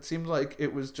 But it seemed like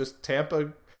it was just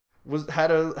Tampa had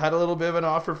a little bit of an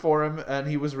offer for him, and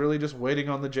he was really just waiting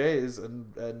on the Jays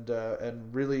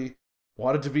and really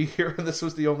wanted to be here. And this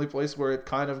was the only place where it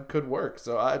kind of could work.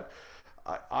 So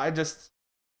I just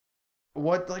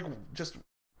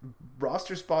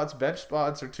roster spots, bench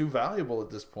spots are too valuable at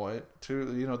this point. To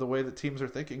the way that teams are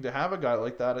thinking, to have a guy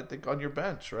like that, I think, on your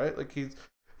bench, right? Like he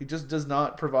just does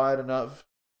not provide enough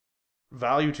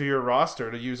value to your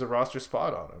roster to use a roster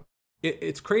spot on him.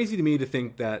 It's crazy to me to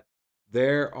think that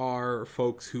there are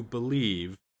folks who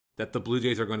believe that the Blue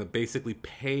Jays are going to basically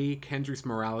pay Kendrys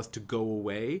Morales to go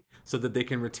away so that they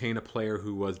can retain a player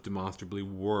who was demonstrably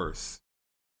worse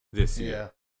this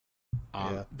year.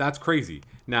 Yeah. That's crazy.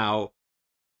 Now,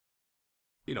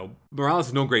 Morales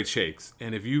is no great shakes,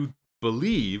 and if you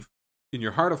believe in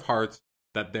your heart of hearts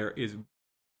that there is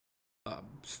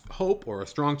hope or a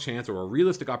strong chance or a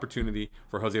realistic opportunity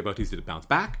for Jose Bautista to bounce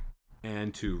back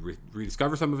and to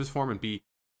rediscover some of his form and be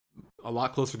a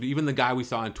lot closer to even the guy we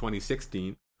saw in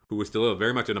 2016, who was still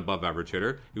very much an above average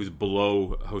hitter. He was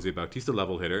below Jose Bautista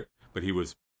level hitter, but he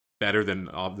was better than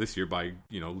this year by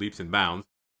leaps and bounds.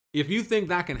 If you think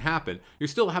that can happen, you're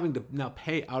still having to now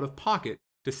pay out of pocket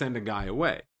to send a guy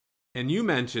away. And you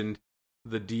mentioned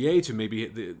the DH, and maybe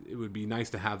it would be nice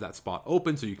to have that spot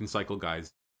open so you can cycle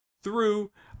guys through,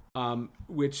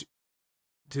 which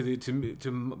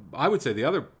I would say the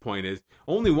other point is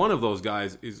only one of those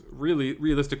guys is really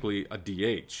realistically a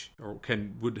DH or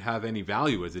would have any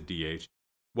value as a DH.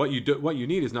 What you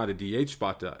need is not a DH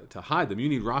spot to hide them. You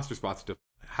need roster spots to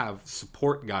have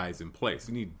support guys in place.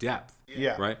 You need depth,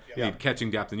 right? You need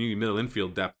catching depth and you need middle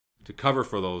infield depth to cover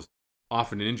for those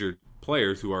often injured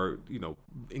players who are,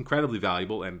 incredibly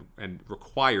valuable and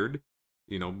required.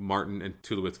 Martin and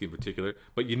Tulowitzki in particular,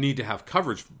 but you need to have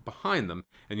coverage behind them,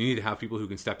 and you need to have people who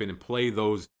can step in and play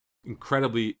those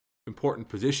incredibly important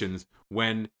positions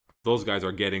when those guys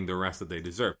are getting the rest that they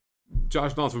deserve.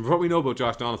 Josh Donaldson, from what we know about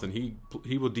Josh Donaldson,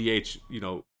 he will DH,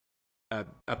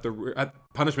 at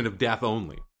punishment of death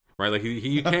only, right? Like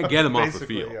you can't get him off the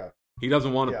field. Yeah. He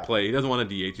doesn't want to play. He doesn't want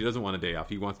to DH. He doesn't want a day off.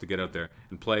 He wants to get out there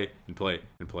and play and play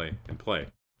and play and play,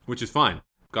 which is fine.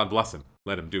 God bless him.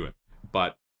 Let him do it.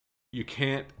 But you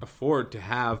can't afford to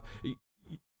have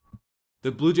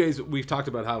the Blue Jays. We've talked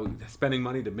about how spending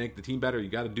money to make the team better. You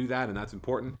got to do that, and that's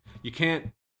important. You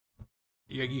can't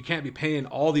be paying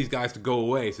all these guys to go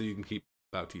away so you can keep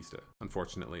Bautista.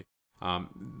 Unfortunately,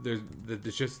 there's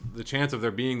just the chance of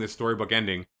there being this storybook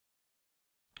ending.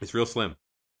 It's real slim.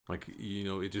 Like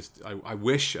it just. I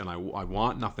wish and I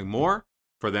want nothing more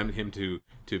for him to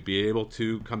be able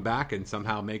to come back and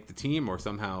somehow make the team or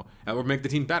make the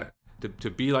team better.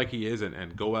 To be like he is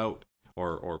and go out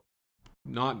or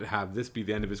not have this be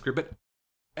the end of his career. But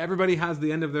everybody has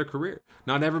the end of their career.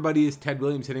 Not everybody is Ted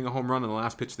Williams hitting a home run on the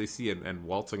last pitch they see and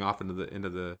waltzing off into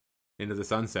the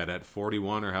sunset at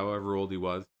 41 or however old he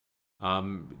was.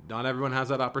 Not everyone has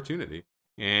that opportunity.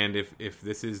 And if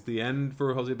this is the end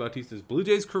for Jose Bautista's Blue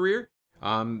Jays career,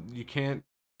 you can't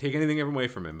take anything away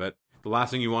from him. But the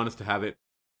last thing you want is to have it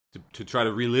to try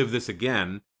to relive this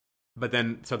again. But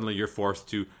then suddenly you're forced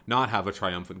to not have a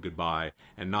triumphant goodbye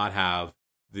and not have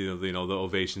the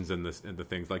ovations and the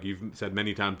things like you've said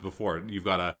many times before. You've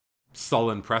got a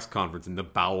sullen press conference in the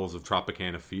bowels of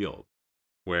Tropicana Field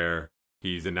where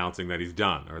he's announcing that he's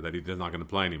done or that he's not going to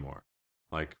play anymore.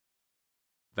 Like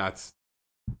that's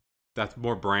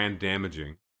more brand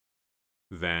damaging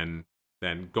than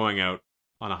going out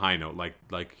on a high note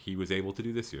like he was able to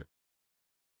do this year.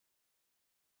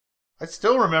 I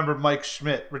still remember Mike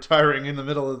Schmidt retiring in the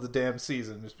middle of the damn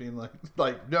season, just being like,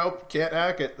 nope, can't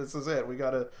hack it. This is it. We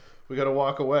gotta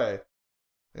walk away.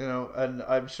 And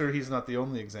I'm sure he's not the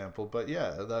only example, but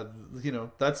yeah,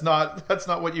 that's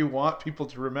not what you want people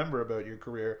to remember about your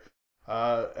career,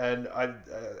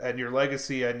 and your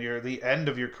legacy and the end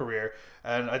of your career.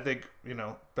 And I think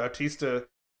Bautista.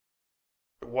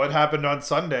 What happened on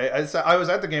Sunday? I was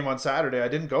at the game on Saturday. I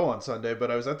didn't go on Sunday,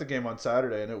 but I was at the game on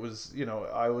Saturday, and it was,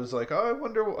 I was like,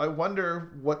 oh, I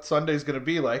wonder what Sunday's going to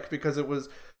be like, because it was,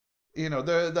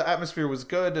 the atmosphere was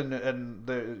good, and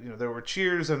there were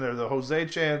cheers and there were the Jose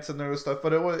chants and there was stuff,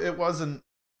 but it wasn't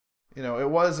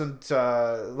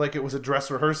like it was a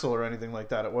dress rehearsal or anything like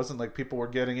that. It wasn't like people were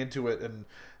getting into it and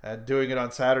doing it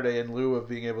on Saturday in lieu of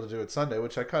being able to do it Sunday,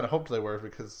 which I kind of hoped they were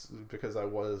because I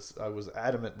was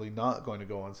adamantly not going to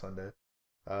go on Sunday.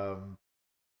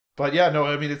 But yeah, no,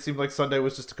 I mean, it seemed like Sunday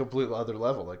was just a complete other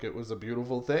level. Like it was a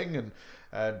beautiful thing,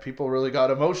 and people really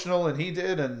got emotional, and he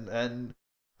did, and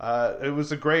it was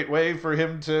a great way for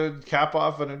him to cap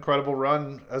off an incredible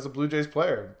run as a Blue Jays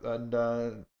player.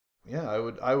 And yeah,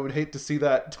 I would hate to see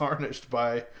that tarnished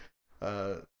by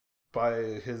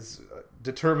his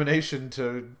determination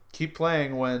to keep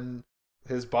playing when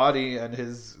his body and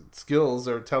his skills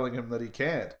are telling him that he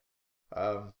can't.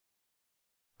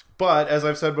 But as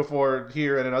I've said before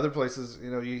here and in other places,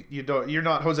 you're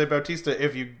not Jose Bautista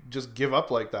if you just give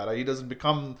up like that. He doesn't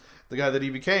become the guy that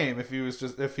he became if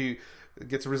he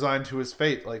gets resigned to his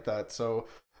fate like that. So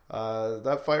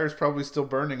that fire is probably still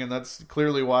burning, and that's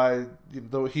clearly why,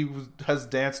 though he has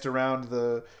danced around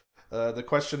the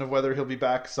question of whether he'll be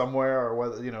back somewhere or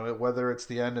whether it's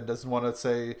the end, and doesn't want to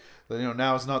say that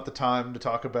now is not the time to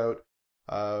talk about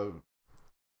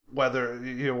whether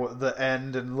the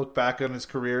end and look back on his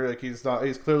career. Like he's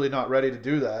clearly not ready to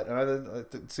do that, and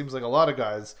it seems like a lot of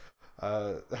guys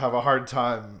have a hard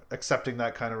time accepting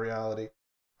that kind of reality.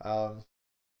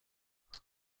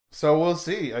 So we'll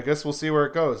see. I guess we'll see where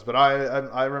it goes. But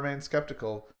I remain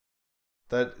skeptical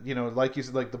that, like you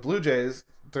said, like the Blue Jays,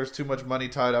 there's too much money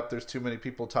tied up. There's too many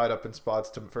people tied up in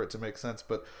spots for it to make sense.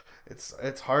 But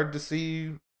it's hard to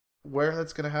see where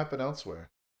that's going to happen elsewhere.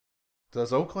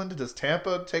 Does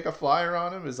Tampa take a flyer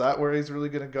on him? Is that where he's really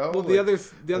going to go? Well, the other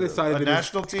side of it,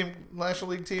 National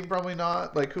League team, probably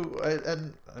not. Like who?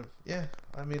 Yeah.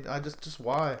 I mean, just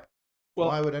why? Well,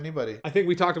 why would anybody? I think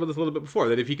we talked about this a little bit before,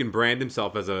 that if he can brand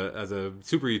himself as a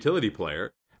super utility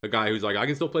player, a guy who's like, I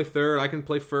can still play third, I can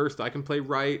play first, I can play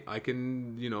right, I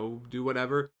can, do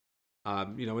whatever.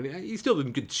 And he's still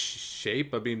in good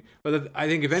shape. I mean, but I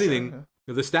think if anything,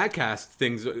 the Statcast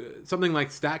things, something like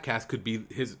Statcast could be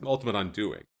his ultimate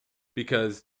undoing,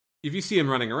 because if you see him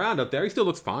running around out there, he still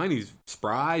looks fine. He's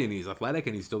spry and he's athletic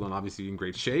and he's still obviously in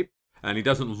great shape, and he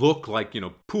doesn't look like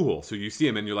Pujols. So you see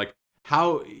him and you're like,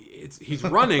 how he's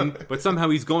running, but somehow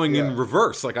he's going in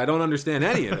reverse. Like, I don't understand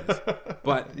any of this.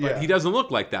 But he doesn't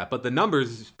look like that. But the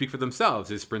numbers speak for themselves.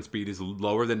 His sprint speed is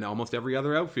lower than almost every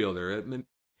other outfielder. I mean,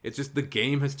 it's just the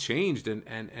game has changed,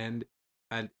 and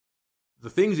the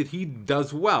things that he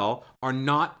does well are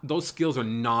not, those skills are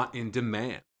not in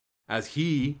demand, as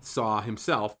he saw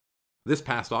himself this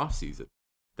past offseason.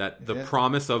 That the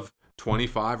promise of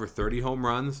 25 or 30 home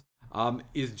runs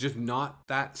is just not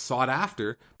that sought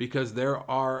after, because there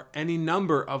are any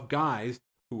number of guys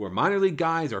who are minor league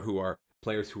guys or who are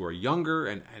players who are younger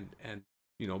and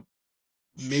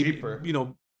maybe cheaper.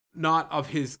 Not of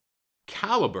his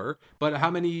caliber, but how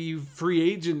many free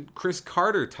agent Chris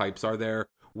Carter types are there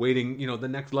waiting, the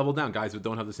next level down, guys that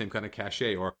don't have the same kind of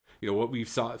cachet, or what we've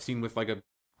seen with like a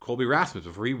Colby Rasmus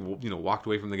before he walked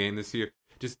away from the game this year.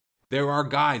 Just, there are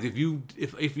guys, if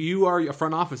you are a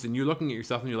front office and you're looking at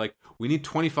yourself and you're like, we need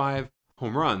 25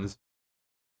 home runs,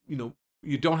 you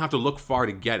don't have to look far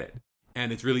to get it.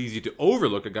 And it's really easy to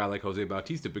overlook a guy like Jose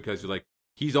Bautista, because you're like,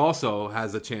 he's also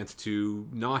has a chance to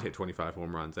not hit 25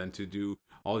 home runs and to do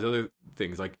all these other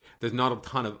things. Like, there's not a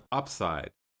ton of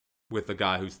upside with a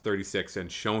guy who's 36 and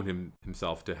shown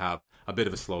himself to have a bit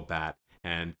of a slow bat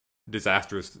and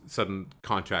disastrous sudden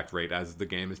contract rate as the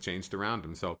game has changed around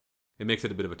him. So it makes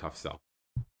it a bit of a tough sell.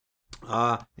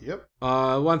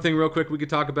 One thing real quick we could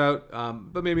talk about,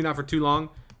 but maybe not for too long,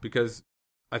 because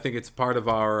I think it's part of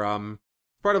our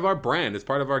brand, it's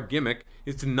part of our gimmick,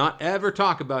 is to not ever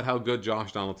talk about how good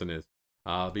Josh Donaldson is,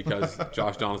 because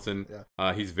Josh Donaldson,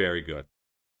 he's very good,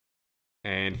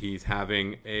 and he's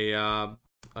having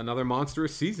another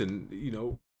monstrous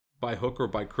season. By hook or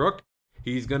by crook,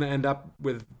 he's going to end up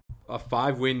with a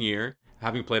 5-win year,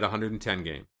 having played 110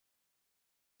 games.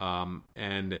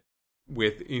 And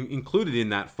with included in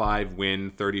that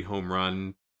 5-win, 30 home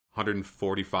run,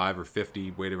 145 or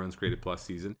 50 weighted runs created plus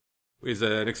season is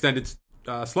an extended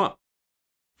slump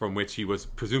from which he was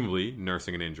presumably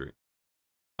nursing an injury.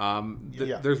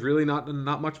 There's really not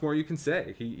much more you can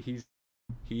say.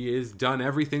 He has done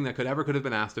everything that could have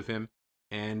been asked of him,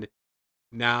 and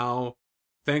now,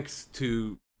 thanks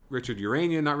to Richard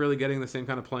Urania not really getting the same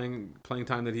kind of playing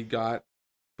time that he got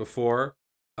before,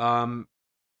 because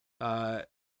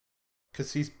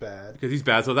he's bad.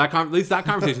 So at least that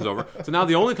conversation's over. So now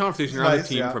the only conversation around the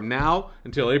team from now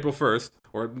until April 1st,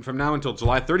 or from now until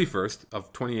July 31st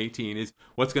of 2018, is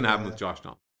what's going to happen with Josh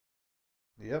Donaldson.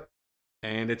 Yep.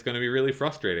 And it's going to be really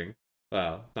frustrating.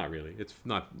 Well, not really. It's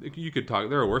not. You could talk.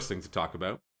 There are worse things to talk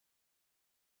about.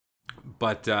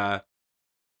 But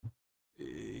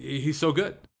he's so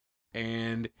good,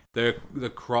 and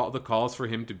the calls for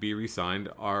him to be re-signed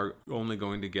are only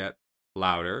going to get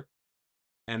louder,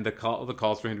 and the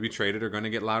calls for him to be traded are going to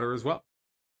get louder as well.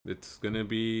 It's going to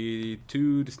be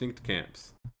two distinct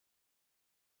camps.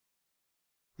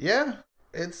 Yeah,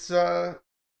 it's I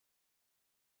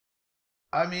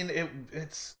mean,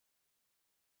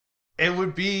 it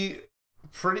would be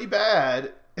pretty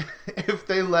bad if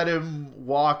they let him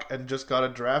walk and just got a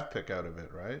draft pick out of it,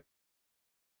 right?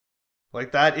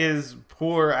 Like, that is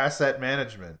poor asset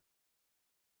management.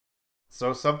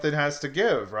 So something has to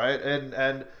give, right?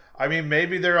 And I mean,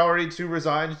 maybe they're already too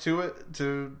resigned to it.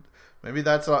 Maybe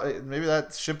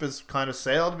that ship is kind of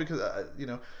sailed, because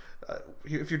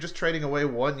if you're just trading away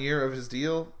 1 year of his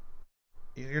deal,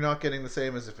 you're not getting the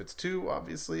same as if it's 2,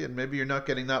 obviously, and maybe you're not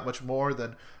getting that much more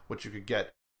than what you could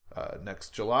get next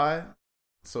July.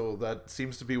 So that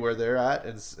seems to be where they're at.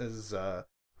 Is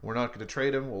we're not going to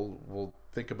trade him. We'll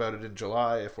think about it in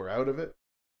July if we're out of it.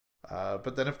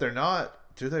 But then if they're not,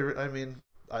 do they? I mean,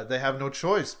 they have no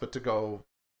choice but to go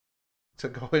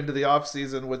into the off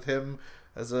season with him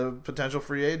as a potential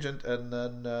free agent, and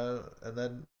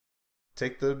then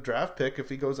take the draft pick if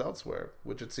he goes elsewhere.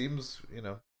 Which it seems,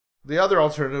 the other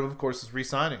alternative, of course, is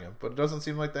re-signing him. But it doesn't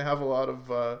seem like they have a lot of.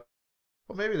 Well,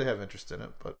 maybe they have interest in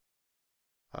it,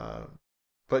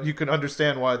 but you can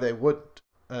understand why they wouldn't,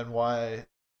 and why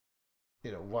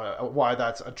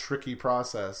that's a tricky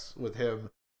process with him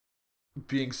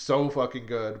being so fucking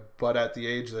good, but at the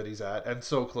age that he's at, and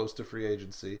so close to free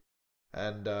agency,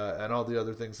 and all the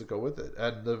other things that go with it,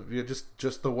 and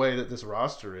just the way that this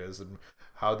roster is, and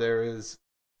how there is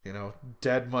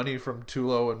dead money from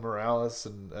Tulo and Morales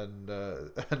and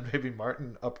maybe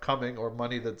Martin upcoming, or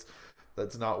money that's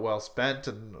not well spent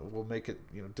and will make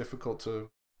it difficult to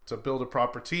build a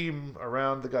proper team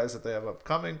around the guys that they have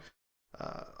upcoming.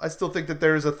 I still think that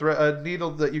there's a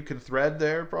needle that you can thread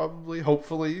there, probably,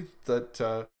 hopefully,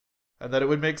 that and that it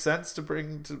would make sense to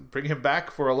bring him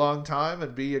back for a long time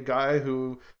and be a guy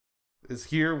who is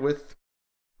here with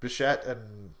Bichette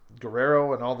and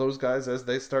Guerrero and all those guys as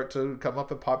they start to come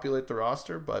up and populate the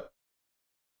roster. But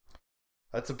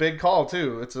that's a big call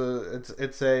too. It's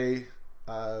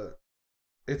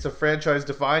a franchise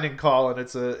defining call, and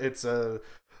it's a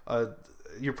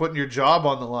you're putting your job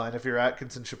on the line if you're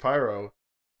Atkinson Shapiro.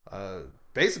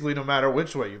 Basically, no matter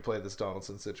which way you play this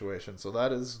Donaldson situation. So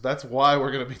that's why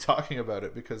we're going to be talking about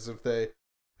it, because if they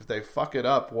fuck it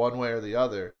up one way or the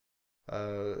other,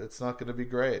 it's not going to be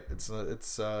great. It's not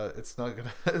going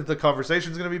to, the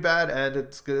conversation's going to be bad, and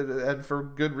it's good, and for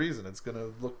good reason. It's going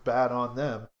to look bad on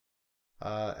them,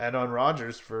 and on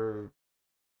Rogers for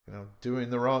doing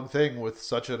the wrong thing with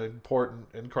such an important,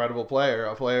 incredible player,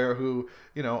 a player who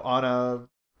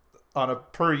on a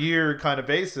per year kind of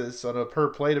basis, on a per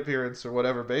plate appearance or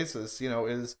whatever basis,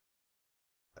 is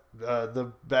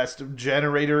the best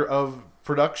generator of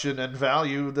production and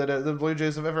value that the Blue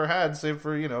Jays have ever had, save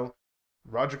for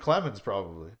Roger Clemens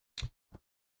probably.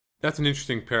 That's an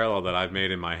interesting parallel that I've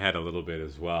made in my head a little bit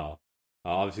as well.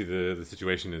 Obviously, the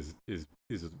situation is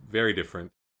very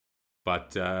different,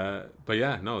 but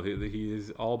yeah, no, he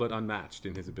is all but unmatched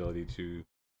in his ability to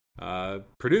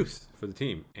produce for the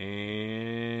team,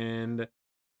 and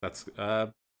that's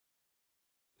it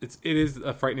is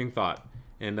a frightening thought.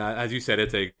 And as you said,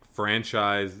 it's a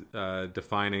franchise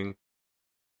defining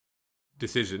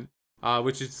decision,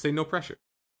 which is to say no pressure.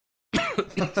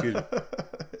 Excuse me.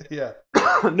 Yeah.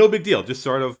 No big deal. Just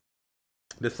sort of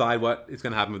decide what is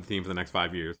going to happen with the team for the next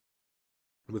 5 years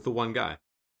with the one guy.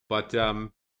 But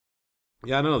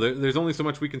yeah, no, there's only so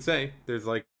much we can say. There's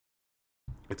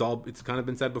it's kind of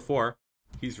been said before.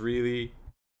 He's really,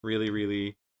 really,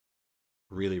 really,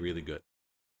 really, really good.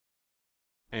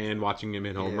 And watching him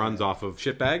hit home runs off of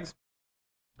shitbags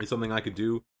is something I could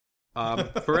do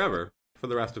forever, for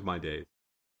the rest of my days.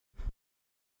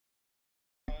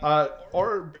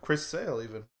 Or Chris Sale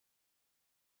even.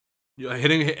 Yeah,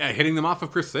 hitting them off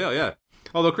of Chris Sale, yeah.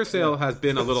 Although Chris Sale has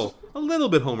been a little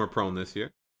bit homer prone this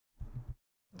year,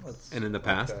 and in the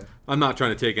past. Okay. I'm not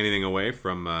trying to take anything away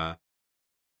from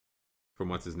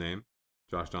what's his name,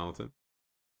 Josh Donaldson,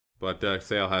 but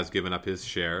Sale has given up his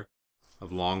share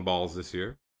of long balls this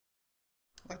year.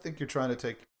 I think you're trying to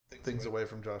take things away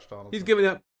from Josh Donaldson.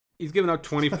 He's given out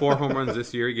 24 home runs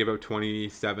this year. He gave out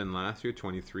 27 last year,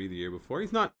 23 the year before.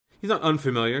 He's not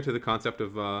unfamiliar to the concept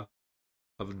of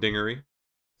dingery.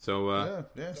 So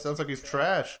yeah, sounds like he's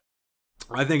trash.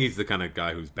 I think he's the kind of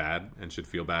guy who's bad and should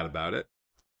feel bad about it.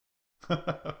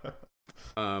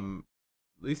 At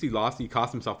least he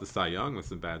cost himself the Cy Young with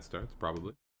some bad starts,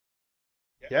 probably.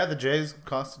 Yeah, the Jays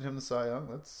costed him the Cy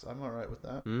Young. I'm all right with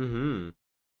that. Mm-hmm.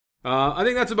 I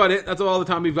think that's about it. That's all the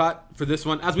time we've got for this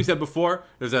one. As we said before,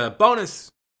 there's a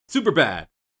bonus super bad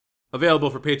available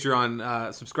for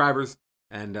Patreon subscribers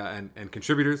and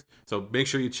contributors. So make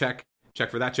sure you check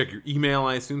for that. Check your email,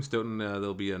 I assume. Stoughton,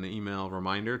 there'll be an email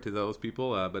reminder to those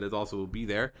people, but it also will be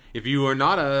there. If you are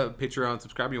not a Patreon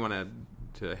subscriber, you want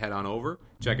to head on over,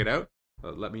 check it out.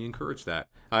 Let me encourage that.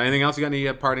 Anything else? You got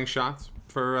any parting shots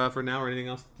for now, or anything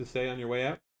else to say on your way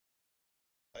out?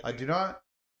 I do not.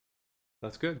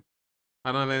 That's good.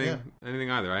 I don't have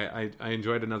anything either. I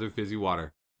enjoyed another fizzy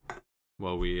water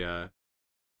while we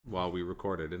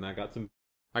recorded, and I got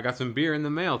some beer in the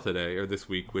mail today or this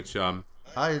week, which me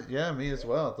as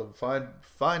well. The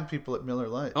fine people at Miller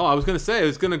Lite. Oh, I was gonna say it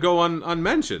was gonna go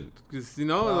unmentioned because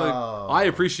I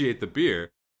appreciate the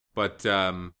beer, but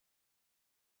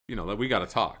we got to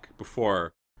talk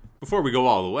before we go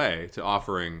all the way to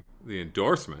offering the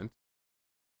endorsement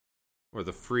or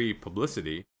the free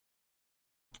publicity.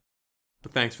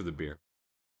 But thanks for the beer.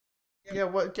 Yeah,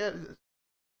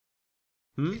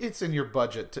 it's in your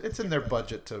budget. It's in their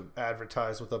budget to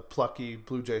advertise with a plucky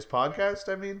Blue Jays podcast.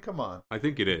 I mean, come on. I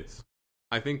think it is.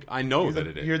 I know that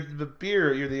it is. You're the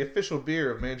beer. You're the official beer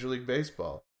of Major League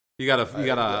Baseball.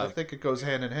 I think it goes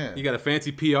hand in hand. You got a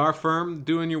fancy PR firm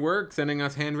doing your work, sending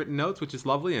us handwritten notes, which is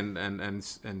lovely,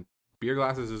 and beer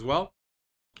glasses as well.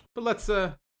 But let's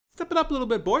step it up a little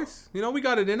bit, boys. We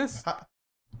got it in us.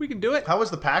 We can do it. How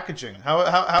was the packaging? How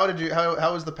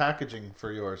was the packaging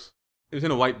for yours? It was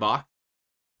in a white box.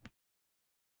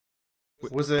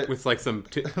 Was it with like some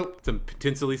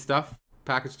tinsely stuff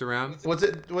packaged around? Was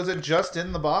it just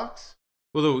in the box?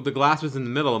 Well, the glass was in the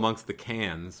middle amongst the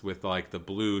cans with like the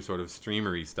blue sort of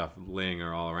streamery stuff laying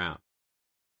all around.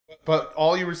 But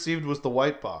all you received was the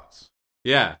white box.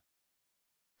 Yeah.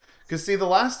 Because, see, the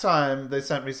last time they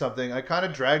sent me something, I kind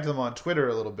of dragged them on Twitter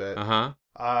a little bit.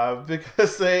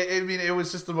 Because it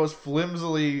was just the most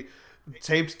flimsily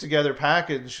taped together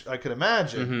package I could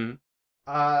imagine.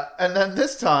 And then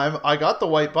this time, I got the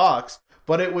white box,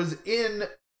 but it was in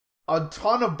a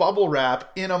ton of bubble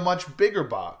wrap in a much bigger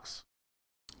box.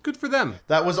 Good for them.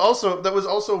 That was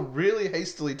also really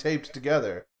hastily taped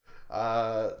together.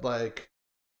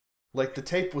 Like the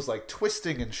tape was like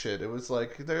twisting and shit. It was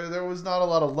like there was not a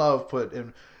lot of love put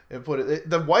in.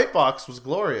 The white box was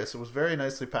glorious. It was very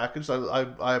nicely packaged.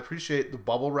 I appreciate the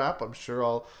bubble wrap. I'm sure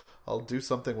I'll do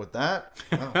something with that.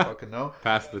 I don't fucking know.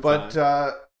 Pass the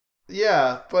time.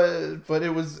 Yeah, but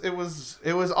it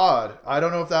was odd. I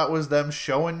don't know if that was them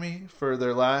showing me for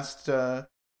their last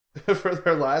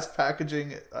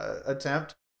packaging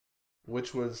attempt,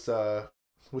 which was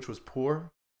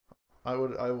poor. I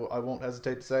won't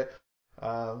hesitate to say.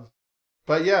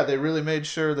 But yeah, they really made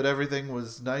sure that everything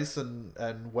was nice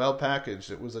and well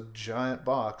packaged. It was a giant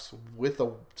box with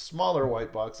a smaller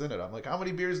white box in it. I'm like, how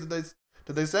many beers did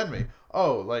they send me?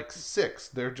 Oh, like 6.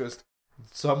 They're just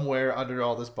somewhere under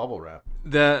all this bubble wrap.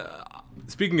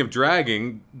 Speaking of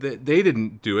dragging, they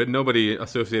didn't do it. Nobody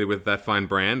associated with that fine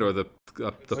brand or the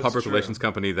public relations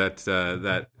company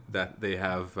that they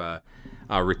have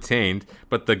retained.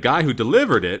 But the guy who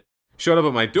delivered it showed up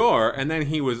at my door, and then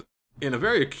he was in a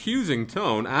very accusing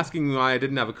tone asking me why I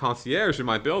didn't have a concierge in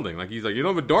my building. Like, he's like, you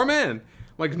don't have a doorman? I'm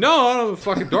like, no, I don't have a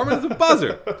fucking doorman. It's a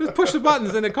buzzer. Just push the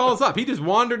buttons and it calls up. He just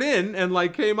wandered in and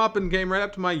like came right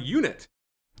up to my unit,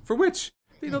 for which,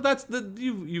 that's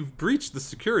you've breached the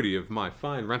security of my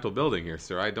fine rental building here,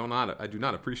 sir. I do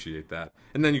not appreciate that.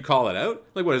 And then you call it out?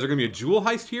 Like, what, is there going to be a jewel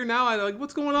heist here now?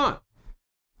 What's going on?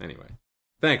 Anyway,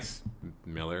 thanks,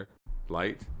 Miller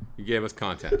Lite. You gave us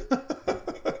content.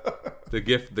 The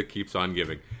gift that keeps on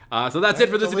giving. So that's it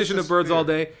for this edition of Birds All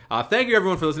Day. Thank you,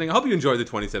 everyone, for listening. I hope you enjoyed the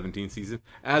 2017 season.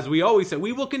 As we always said,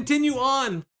 we will continue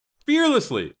on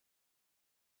fearlessly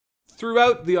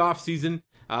throughout the off-season.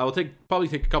 We'll probably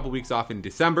take a couple weeks off in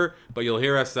December, but you'll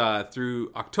hear us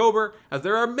through October, as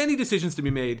there are many decisions to be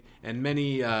made and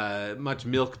much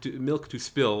milk to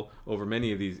spill over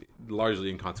many of these largely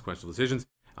inconsequential decisions.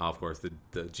 Of course, the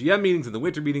GM meetings and the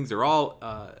winter meetings are all,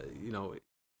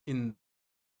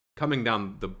 coming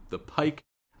down the pike,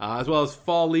 as well as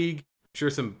Fall League. I'm sure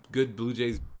some good Blue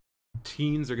Jays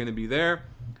teams are going to be there.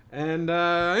 And,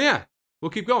 we'll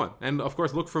keep going. And, of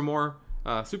course, look for more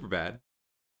Superbad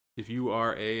if you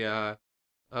are a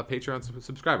Patreon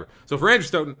subscriber. So for Andrew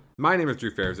Stoughton, my name is Drew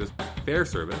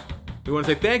Fairservice. We want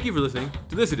to say thank you for listening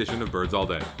to this edition of Birds All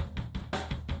Day.